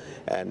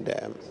 And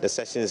the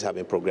sessions have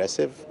been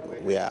progressive.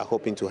 We are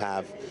hoping to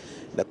have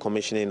the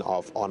commissioning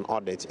of on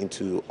audit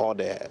into all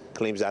the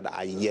claims that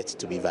are yet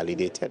to be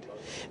validated.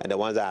 And the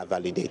ones that are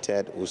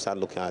validated, we'll start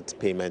looking at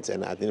payments.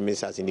 And I think the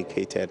minister has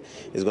indicated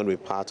is going to be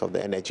part of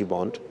the energy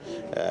bond.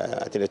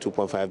 I think the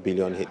 2.5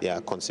 billion they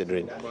are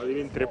considering. Well,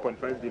 even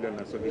 3.5 billion.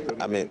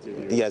 I mean,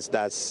 yes,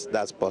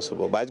 that's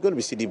possible. But it's going to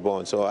be CD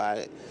bond. So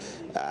my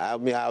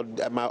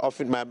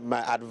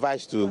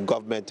advice to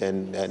government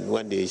and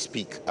when they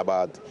speak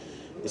about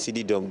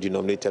CD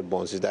denominated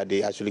bonds is that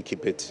they actually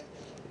keep it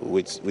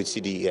with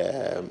CD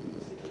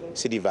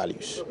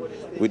values.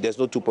 There's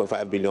no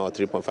 2.5 billion or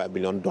 3.5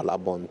 billion dollar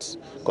bonds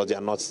because they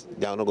are not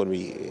going to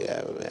be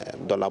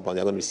dollar bonds.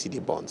 They're going to be CD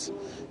bonds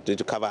to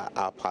cover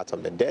our part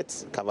of the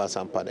debt, cover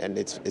some part, and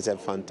it's a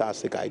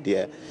fantastic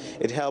idea.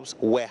 It helps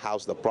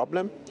warehouse the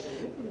problem,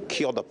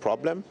 cure the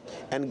problem,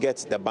 and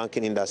get the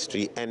banking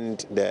industry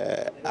and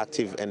the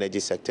active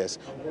energy sectors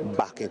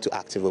back into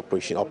active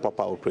operation or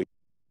proper operation.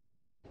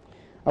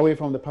 Away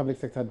from the public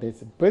sector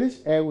debts, British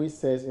Airways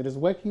says it is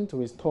working to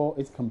restore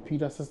its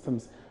computer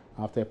systems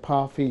after a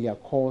power failure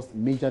caused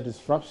major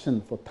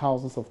disruption for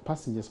thousands of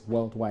passengers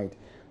worldwide.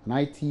 An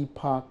IT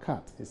power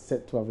cut is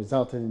said to have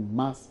resulted in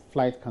mass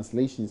flight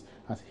cancellations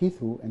at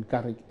Heathrow and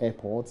Gatwick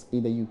airports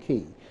in the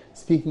UK.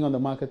 Speaking on the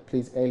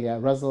marketplace earlier,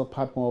 Russell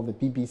Padmore of the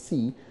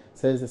BBC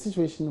says the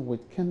situation,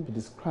 which can be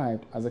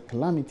described as a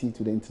calamity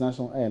to the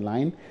international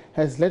airline,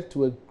 has led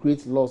to a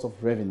great loss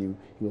of revenue.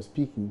 He was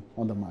speaking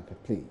on the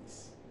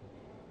marketplace.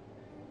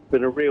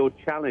 Been a real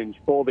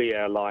challenge for the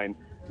airline.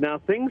 Now,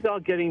 things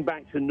are getting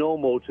back to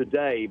normal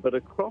today, but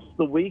across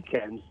the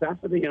weekend,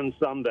 Saturday and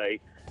Sunday,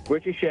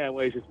 British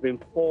Airways has been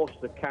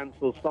forced to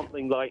cancel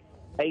something like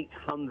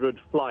 800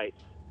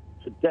 flights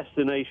to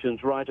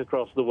destinations right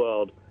across the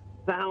world.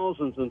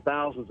 Thousands and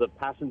thousands of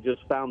passengers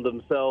found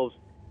themselves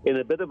in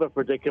a bit of a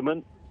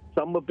predicament.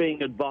 Some were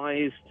being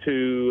advised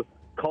to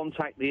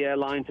contact the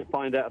airline to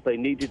find out if they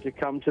needed to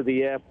come to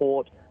the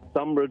airport.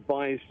 Some were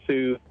advised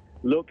to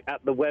look at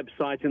the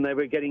website, and they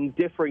were getting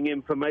differing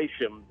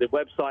information. The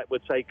website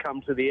would say, come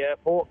to the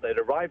airport. They'd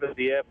arrive at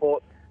the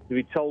airport to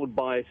be told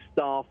by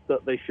staff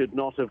that they should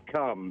not have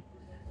come.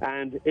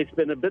 And it's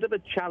been a bit of a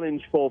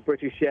challenge for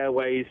British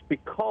Airways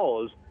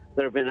because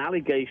there have been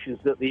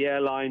allegations that the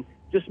airline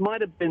just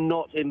might have been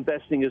not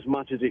investing as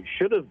much as it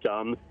should have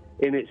done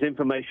in its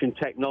information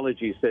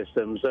technology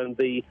systems, and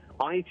the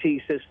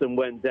IT system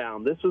went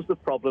down. This was the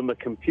problem, a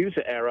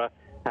computer error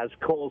has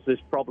caused this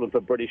problem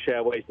for British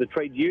Airways. The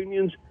trade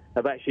unions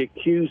have actually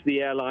accused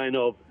the airline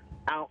of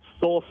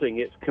outsourcing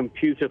its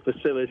computer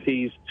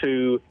facilities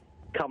to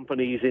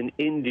companies in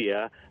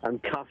India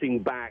and cutting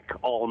back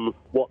on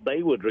what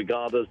they would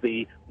regard as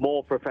the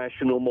more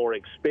professional, more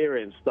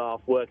experienced staff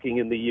working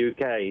in the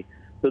UK.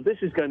 So this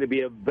is going to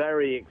be a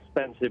very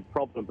expensive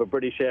problem for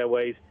British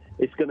Airways.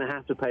 It's going to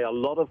have to pay a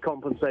lot of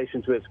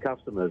compensation to its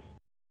customers.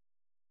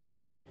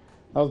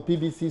 That was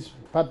BBC's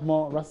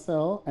Padmore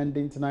Russell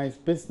ending tonight's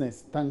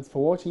business. Thanks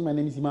for watching. My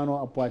name is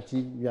Emmanuel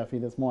Apuachi. We have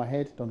there's more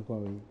ahead. Don't go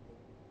away.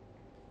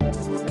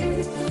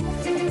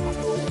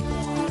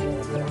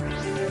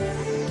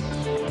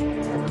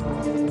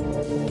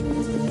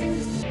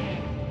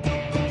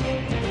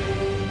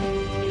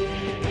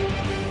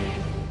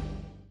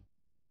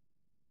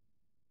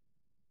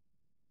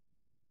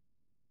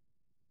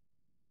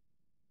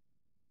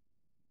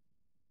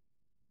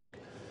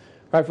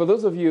 Right, for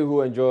those of you who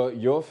enjoy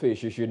your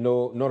fish, you should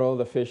know not all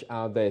the fish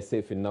out there is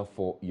safe enough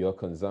for your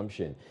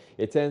consumption.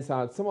 It turns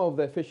out some of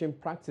the fishing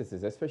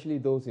practices, especially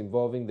those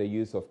involving the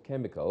use of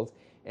chemicals,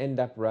 end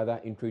up rather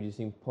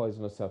introducing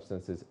poisonous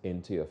substances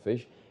into your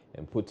fish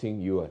and putting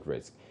you at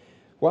risk.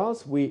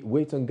 Whilst we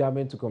wait on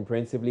government to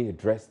comprehensively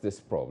address this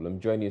problem,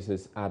 Joy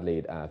News'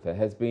 Adelaide Arthur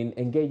has been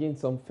engaging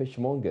some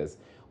fishmongers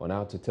on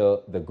how to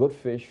tell the good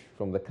fish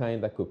from the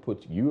kind that could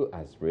put you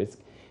at risk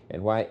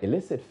and why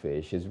illicit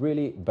fish is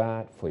really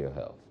bad for your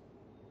health.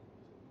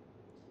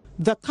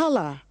 The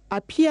color,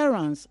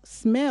 appearance,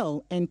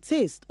 smell and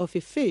taste of a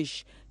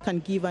fish can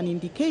give an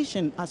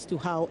indication as to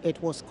how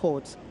it was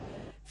caught.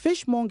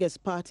 Fishmongers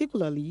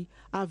particularly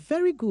are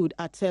very good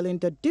at telling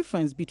the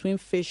difference between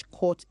fish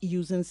caught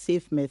using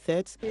safe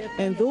methods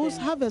and those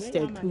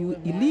harvested through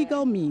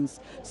illegal means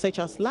such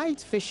as light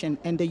fishing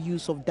and the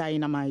use of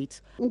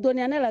dynamite.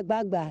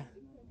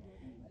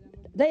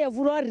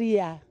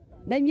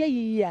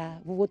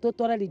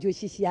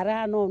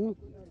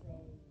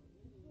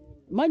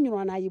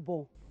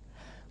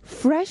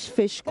 Fresh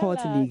fish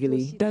caught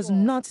illegally does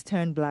not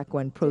turn black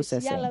when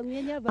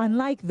processing,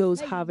 unlike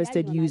those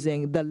harvested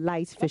using the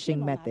light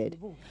fishing method.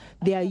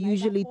 They are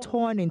usually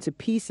torn into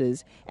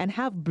pieces and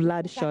have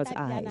bloodshot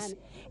eyes.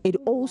 It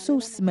also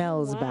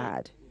smells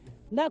bad.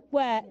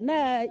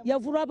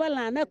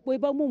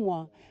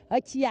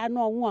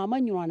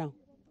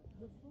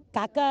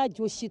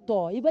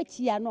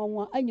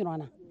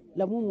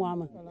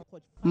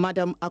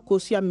 Madam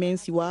Akosia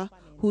Mensiwa,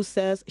 who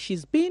says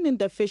she's been in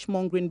the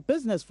fishmongering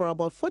business for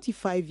about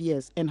 45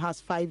 years and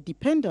has 5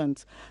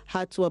 dependents,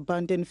 had to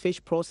abandon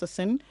fish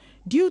processing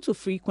due to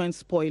frequent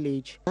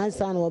spoilage.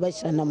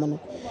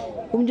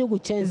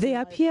 They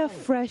appear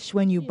fresh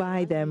when you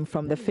buy them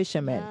from the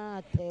fishermen,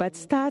 but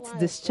start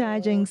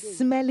discharging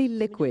smelly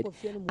liquid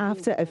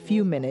after a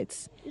few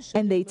minutes,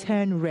 and they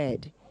turn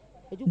red.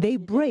 They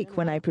break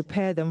when I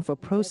prepare them for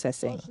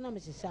processing.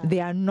 They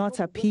are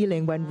not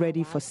appealing when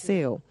ready for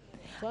sale.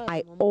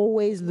 I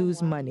always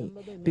lose money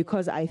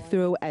because I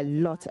throw a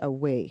lot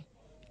away.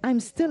 I'm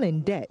still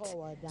in debt,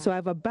 so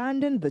I've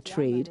abandoned the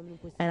trade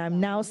and I'm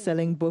now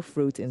selling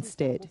buffruit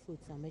instead.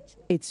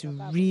 It's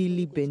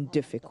really been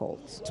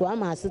difficult.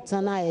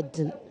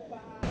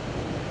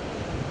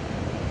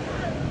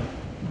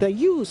 The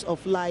use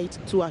of light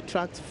to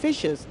attract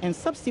fishes and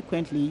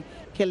subsequently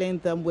killing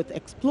them with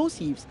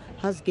explosives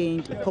has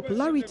gained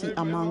popularity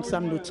among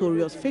some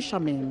notorious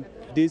fishermen.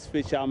 These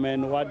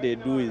fishermen, what they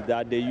do is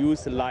that they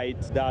use light,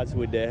 that's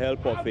with the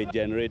help of a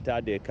generator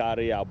they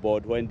carry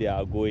aboard when they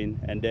are going,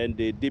 and then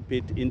they dip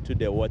it into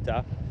the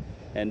water,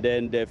 and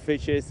then the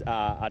fishes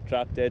are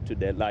attracted to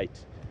the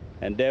light.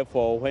 And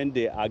therefore, when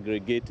they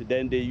aggregate,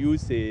 then they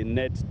use a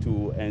net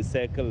to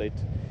encircle it.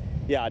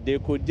 Yeah, they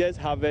could just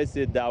harvest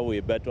it that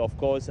way, but of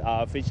course,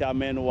 our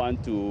fishermen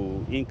want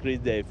to increase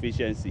the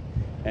efficiency.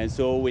 And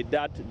so with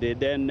that, they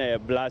then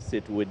blast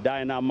it with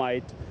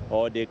dynamite,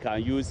 or they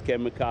can use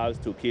chemicals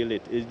to kill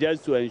it. It's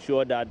just to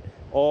ensure that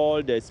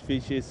all the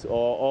species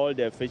or all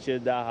the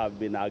fishes that have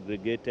been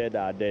aggregated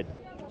are dead.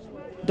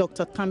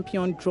 Dr.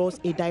 Campion draws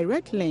a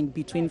direct link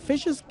between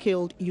fishes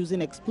killed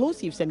using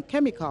explosives and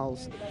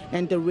chemicals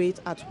and the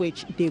rate at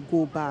which they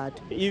go bad.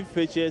 If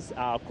fishes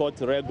are caught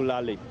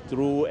regularly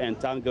through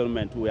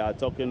entanglement, we are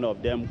talking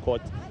of them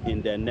caught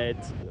in the net,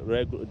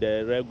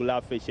 the regular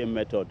fishing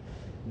method,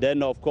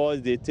 then of course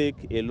they take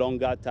a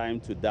longer time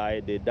to die.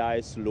 They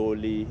die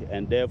slowly,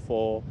 and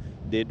therefore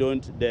the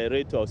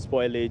rate of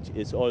spoilage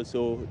is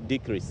also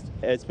decreased,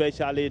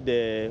 especially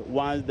the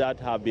ones that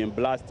have been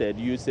blasted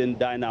using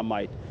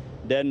dynamite.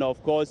 Then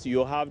of course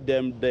you have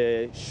them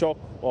the shock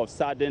of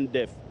sudden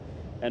death,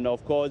 and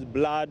of course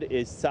blood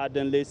is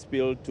suddenly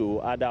spilled to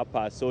other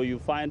parts, so you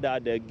find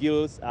that the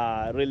gills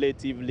are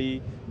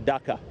relatively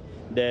darker.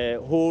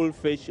 The whole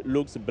fish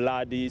looks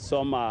bloody,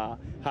 some are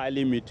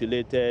highly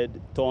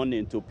mutilated, torn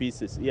into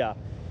pieces. Yeah.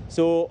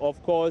 So,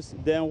 of course,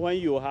 then when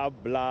you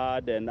have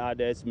blood and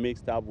others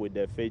mixed up with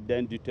the fish,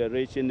 then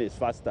deterioration is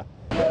faster.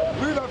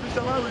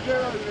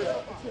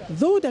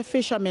 Though the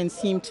fishermen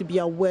seem to be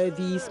aware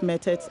these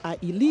methods are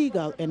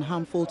illegal and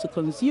harmful to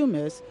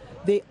consumers,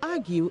 they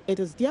argue it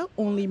is their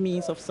only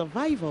means of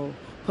survival,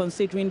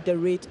 considering the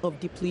rate of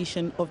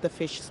depletion of the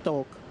fish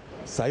stock.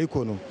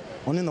 Saiko no,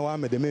 only no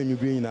one the menu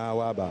green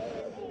our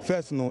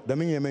first no, the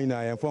menu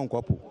I am from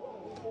Kwapu.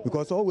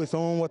 Because always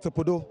on what to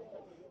do.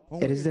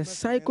 It is the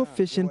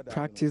psycho-fishing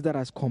practice that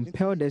has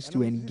compelled us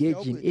to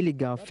engage in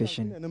illegal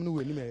fishing.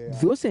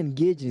 Those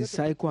engaged in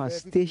psycho are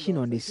stationed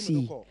on the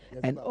sea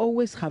and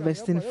always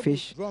harvesting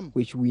fish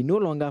which we no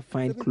longer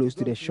find close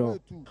to the shore.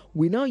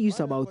 We now use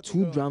about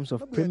 2 drums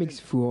of premix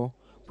fuel,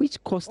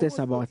 which cost us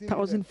about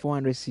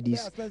 1,400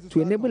 cedis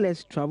to enable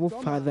us to travel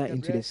farther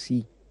into the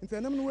sea.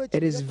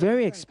 It is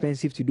very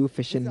expensive to do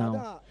fishing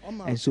now,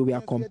 and so we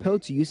are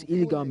compelled to use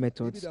illegal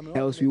methods,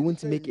 else we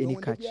won't make any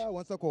catch.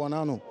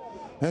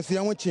 And see,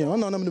 I want you. I'm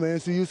not going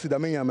to use the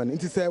main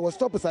to say, well,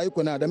 stop as I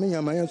can add the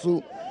main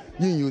so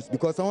you use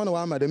because I want to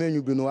arm the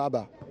menu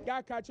Brunoaba.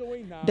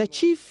 The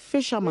chief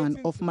fisherman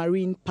of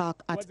Marine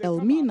Park at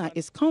Elmina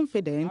is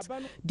confident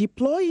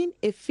deploying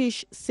a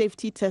fish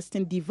safety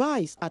testing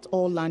device at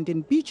all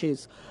landing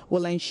beaches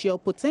will ensure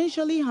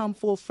potentially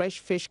harmful fresh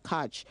fish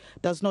catch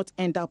does not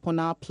end up on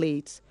our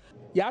plates.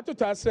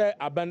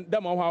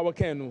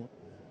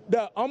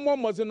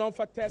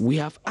 We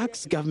have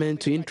asked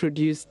government to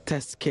introduce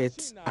test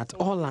kits at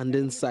all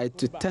landing sites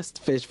to test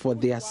fish for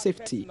their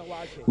safety.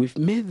 We've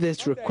made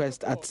this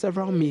request at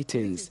several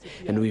meetings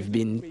and we've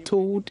been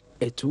told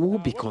it will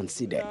be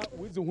considered.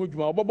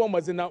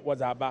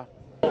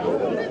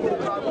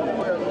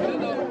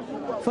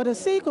 For the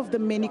sake of the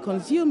many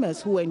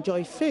consumers who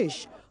enjoy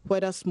fish,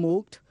 whether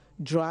smoked,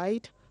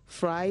 dried,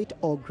 fried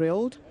or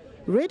grilled,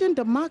 raiding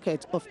the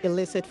market of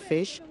illicit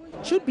fish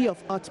should be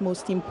of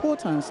utmost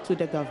importance to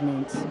the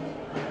government.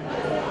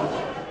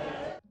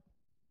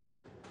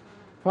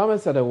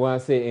 Farmers at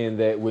Awase in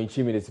the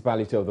Wenchi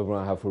municipality of the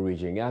Brong-Ahafo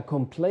region are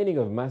complaining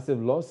of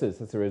massive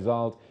losses as a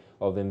result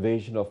of the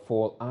invasion of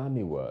fall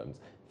armyworms.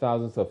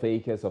 Thousands of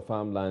acres of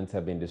farmlands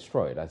have been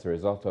destroyed as a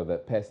result of the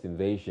pest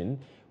invasion,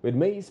 with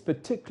maize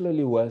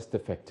particularly worst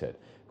affected.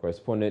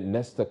 Correspondent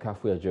Nestor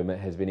Kafuya-Jome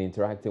has been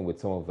interacting with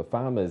some of the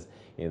farmers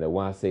in the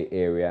Wase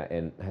area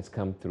and has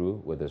come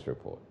through with this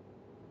report.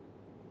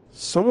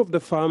 Some of the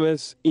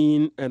farmers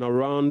in and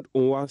around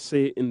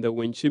Onwase in the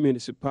Wenchi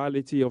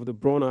municipality of the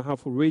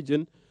Brong-Ahafo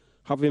region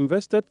have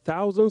invested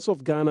thousands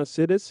of Ghana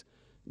cedis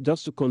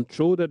just to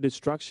control the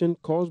destruction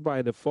caused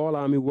by the fall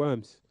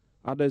armyworms.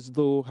 Others,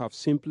 though, have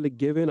simply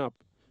given up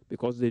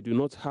because they do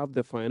not have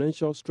the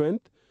financial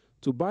strength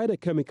to buy the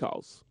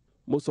chemicals.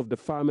 Most of the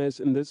farmers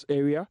in this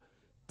area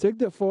take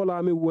the fall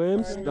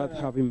armyworms that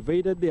have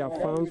invaded their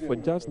farms for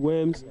just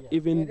worms,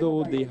 even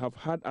though they have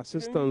had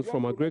assistance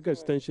from agricultural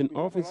extension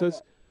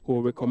officers who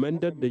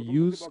recommended the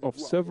use of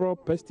several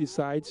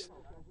pesticides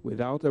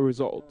without a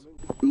result.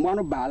 The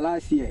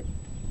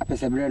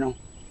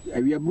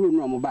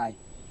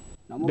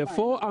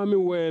fall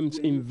armyworms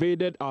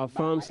invaded our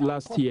farms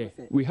last year.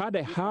 We had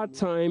a hard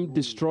time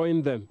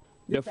destroying them.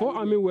 The fall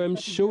armyworms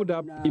showed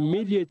up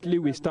immediately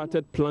we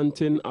started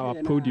planting our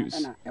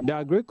produce. The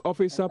agric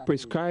officer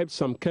prescribed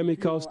some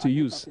chemicals to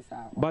use,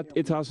 but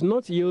it has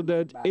not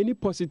yielded any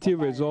positive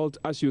result,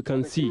 as you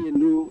can see.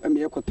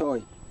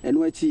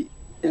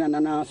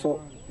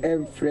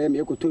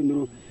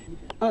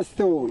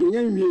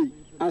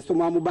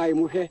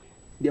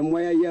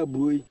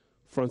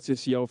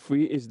 Francis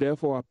Yelfree is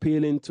therefore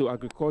appealing to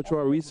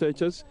agricultural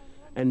researchers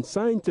and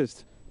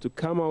scientists to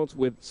come out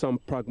with some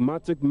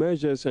pragmatic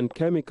measures and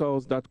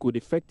chemicals that could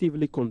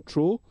effectively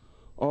control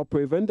or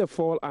prevent the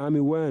fall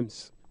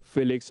armyworms.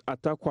 Felix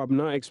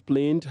Atakwabna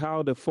explained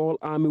how the fall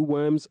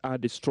armyworms are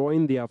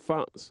destroying their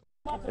farms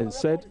and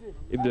said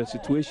if the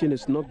situation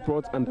is not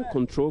brought under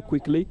control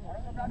quickly,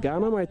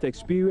 Ghana might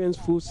experience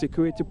food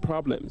security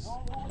problems.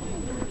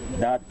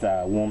 That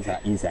worms are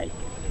inside,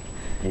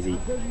 you see.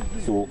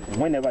 So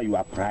whenever you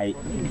apply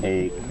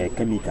a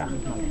chemical,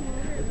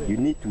 you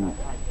need to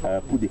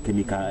put the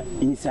chemical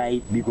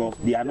inside because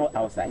they are not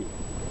outside.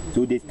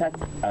 So they start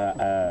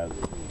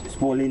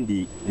spoiling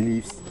the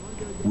leaves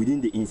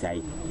within the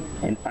inside.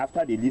 And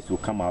after the leaves will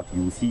come out,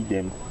 you will see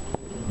them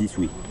this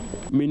way.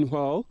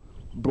 Meanwhile,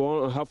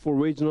 Brong-Ahafo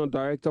Regional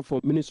Director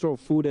for Ministry of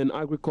Food and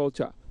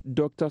Agriculture,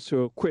 Dr.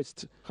 Cyril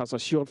Quist, has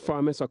assured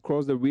farmers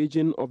across the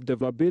region of the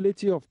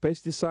availability of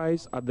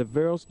pesticides at the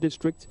various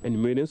district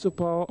and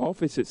municipal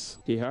offices.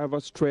 He, however,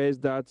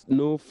 stressed that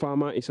no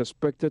farmer is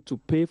expected to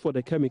pay for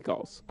the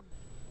chemicals.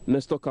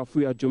 Nestor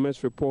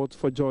Kafuya-Jome's report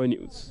for Joy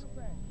News.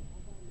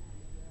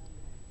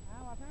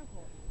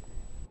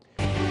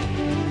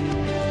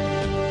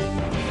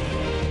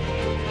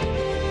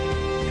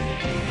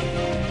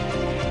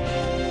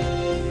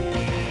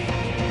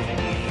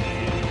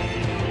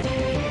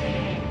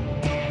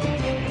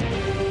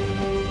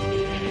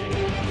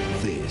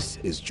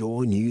 Is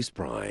Joy News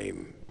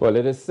Prime. Well,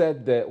 it is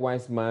said the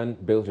wise man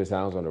built his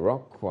house on a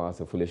rock, whilst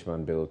a foolish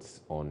man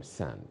builds on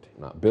sand.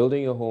 Now,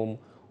 building a home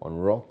on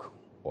rock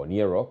or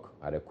near rock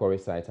at a quarry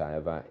site,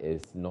 however,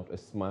 is not a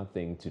smart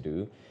thing to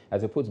do,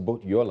 as it puts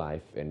both your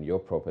life and your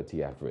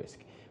property at risk.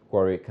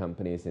 Quarry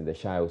companies in the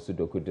Shai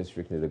Osudoku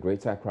district in the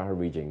Greater Accra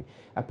region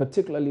are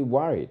particularly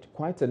worried.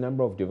 Quite a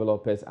number of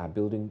developers are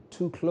building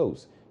too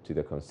close to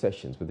the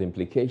concessions, with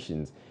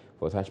implications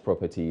for such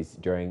properties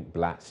during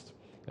blast.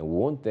 And we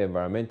want the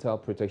Environmental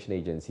Protection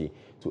Agency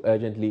to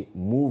urgently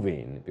move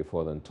in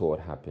before the untoward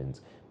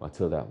happens.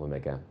 Matilda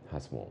Womega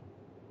has more.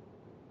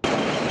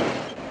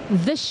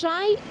 The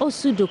Shai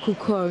Osudoku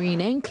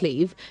Quarrying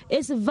Enclave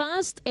is a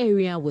vast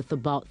area with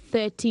about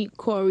 30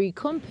 quarry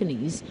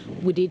companies,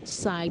 with each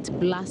site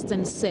blast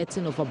and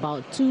setting of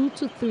about 2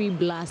 to 3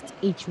 blasts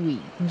each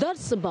week.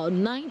 That's about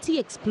 90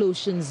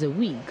 explosions a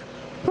week,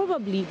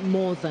 probably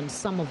more than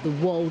some of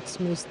the world's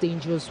most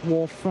dangerous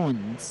war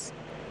fronts.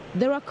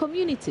 There are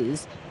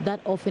communities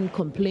that often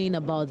complain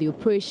about the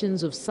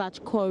operations of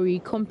such quarry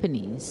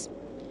companies.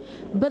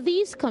 But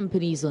these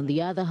companies, on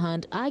the other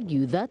hand,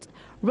 argue that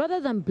rather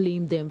than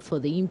blame them for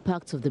the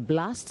impact of the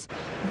blasts,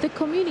 the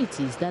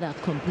communities that are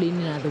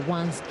complaining are the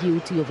ones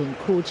guilty of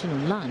encroaching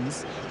on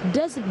lands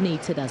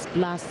designated as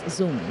blast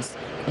zones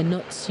and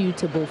not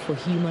suitable for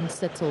human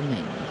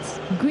settlements.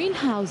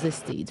 Greenhouse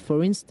Estate,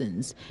 for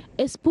instance,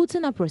 is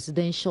putting up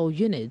residential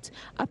units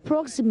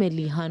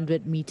approximately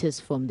 100 meters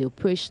from the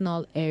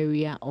operational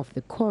area of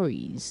the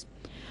quarries.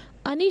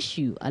 An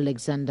issue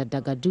Alexander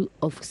Dagadu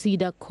of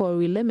Cedar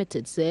Quarry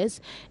Limited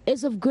says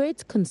is of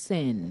great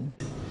concern.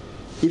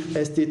 If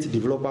estate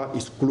developer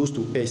is close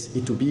to us,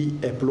 it will be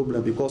a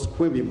problem because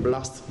when we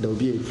blast, there will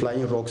be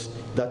flying rocks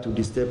that will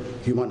disturb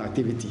human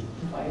activity.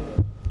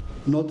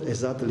 Not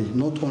exactly,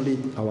 not only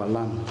our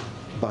land,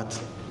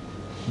 but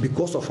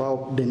because of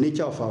the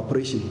nature of our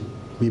operation,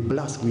 we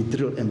blast, we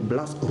drill and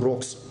blast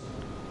rocks.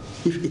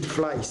 If it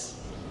flies,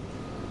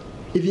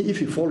 even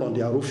if it falls on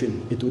their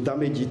roofing, it will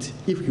damage it.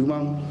 If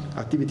human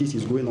activities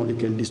is going on, it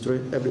can destroy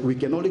everything. We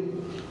can only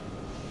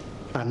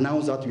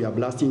announce that we are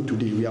blasting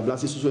today, we are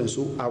blasting so and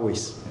so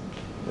hours.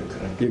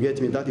 You get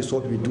me? That is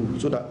what we do,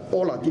 so that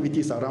all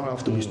activities around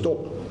have to be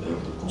stopped.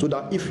 So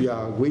that if we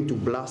are going to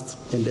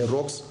blast and the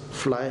rocks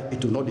fly,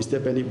 it will not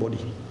disturb anybody.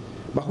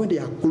 But when they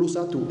are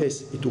closer to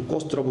us, it will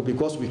cause trouble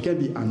because we can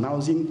be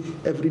announcing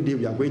every day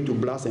we are going to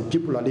blast and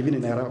people are living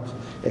in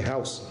a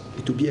house.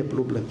 It will be a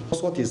problem.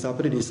 Because what is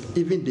happening is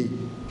even they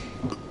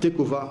take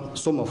over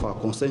some of our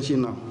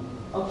concession now.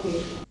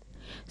 Okay.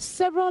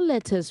 Several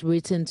letters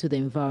written to the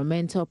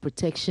Environmental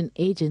Protection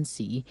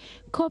Agency,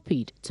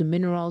 copied to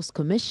Minerals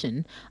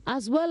Commission,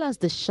 as well as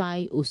the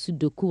Shai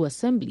Osudoku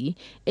Assembly,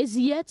 is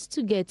yet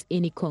to get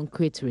any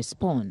concrete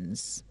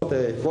response.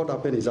 What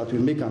happened is that we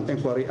make an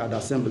inquiry at the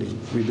Assembly.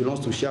 We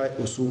belong to Shai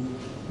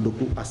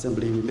Osudoku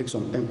Assembly. We make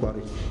some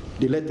inquiry.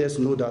 They let us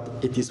know that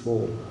it is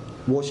for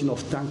washing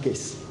of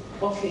tankers.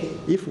 Okay.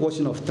 If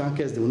washing of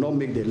tankers, they will not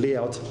make the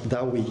layout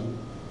that way.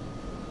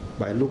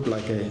 But look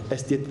like an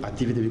estate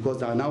activity because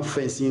they are now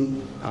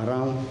fencing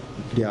around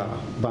their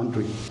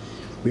boundary.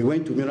 We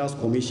went to Minerals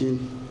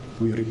Commission,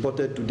 we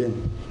reported to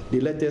them. They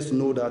let us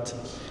know that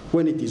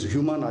when it is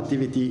human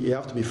activity, it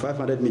have to be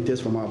 500 meters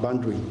from our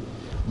boundary.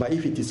 But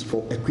if it is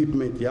for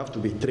equipment, it have to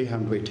be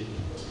 300.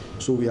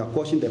 So we are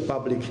cautioning the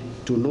public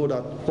to know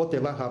that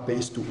whatever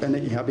happens to any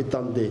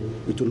inhabitant there,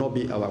 it will not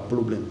be our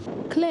problem.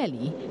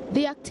 Clearly,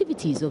 the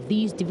activities of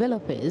these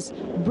developers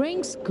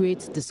brings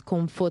great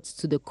discomfort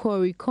to the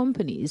quarry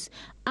companies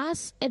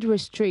as it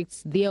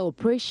restricts their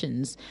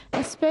operations,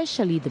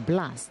 especially the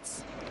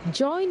blasts.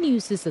 Joy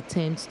News'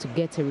 attempts to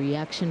get a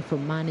reaction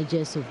from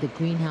managers of the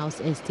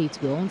greenhouse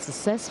estate were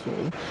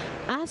unsuccessful,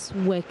 as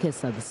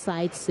workers at the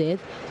site said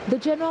the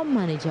general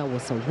manager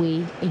was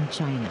away in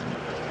China.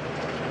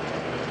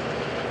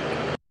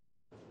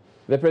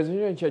 The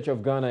Presbyterian Church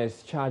of Ghana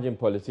is charging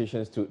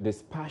politicians to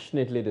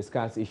dispassionately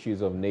discuss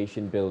issues of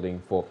nation building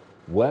for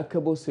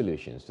workable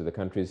solutions to the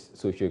country's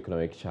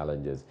socio-economic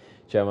challenges.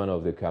 Chairman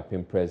of the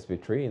Kapim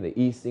Presbytery in the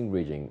Eastern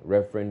Region,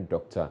 Reverend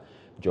Dr.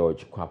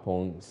 George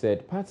Kwapong,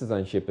 said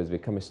partisanship has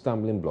become a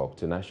stumbling block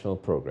to national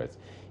progress.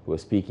 He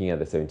was speaking at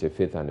the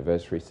 75th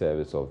anniversary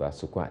service of the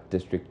Asukwa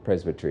District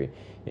Presbytery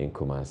in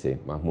Kumasi.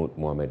 Mahmoud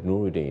Mohamed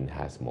Nuruddin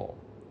has more.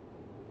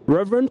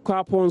 Reverend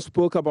Kwapong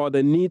spoke about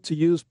the need to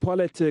use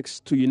politics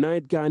to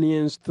unite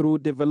Ghanaians through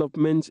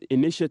development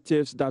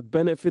initiatives that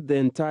benefit the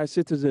entire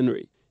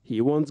citizenry.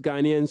 He wants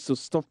Ghanaians to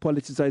stop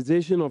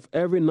politicization of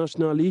every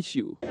national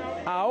issue.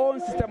 Our own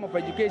system of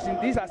education,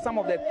 these are some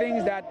of the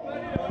things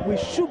that we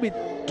should be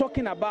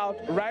talking about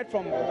right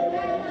from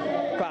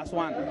class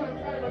 1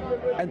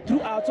 and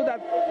throughout, so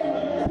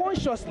that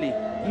consciously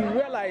you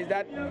realize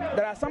that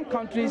there are some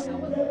countries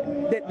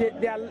that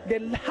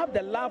they have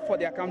the love for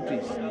their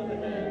countries.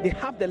 They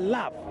have the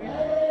love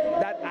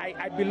that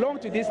I belong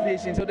to this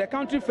nation, so the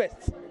country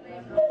first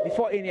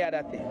before any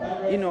other thing.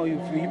 You know,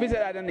 if you visit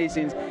other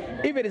nations,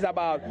 if it is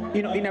about,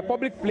 you know, in a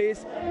public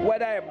place,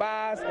 whether a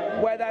bus,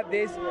 whether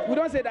this, we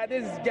don't say that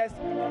this is just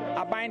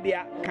a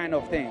bindia kind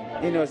of thing.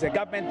 You know, it's a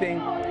government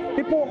thing.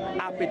 People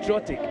are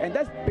patriotic, and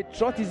that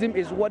patriotism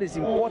is what is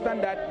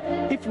important,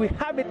 that if we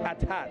have it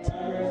at heart,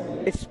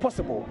 it's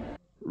possible.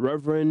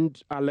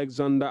 Reverend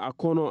Alexander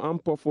Akono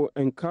Ampofo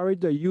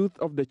encouraged the youth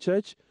of the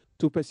church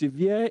to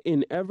persevere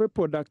in every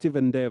productive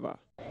endeavor.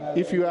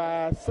 If you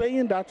are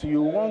saying that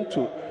you want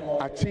to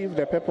achieve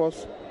the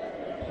purpose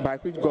by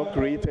which God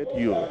created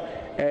you,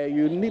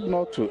 you need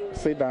not to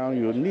sit down,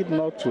 you need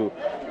not to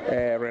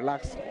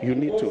relax, you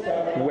need to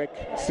work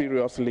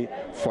seriously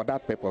for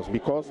that purpose,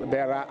 because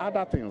there are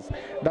other things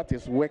that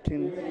is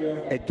working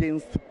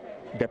against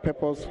the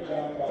purpose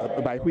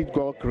by which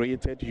God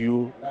created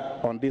you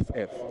on this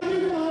earth.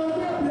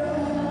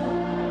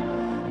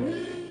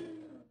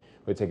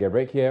 We'll take a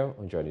break here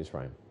on Joy News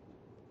Prime.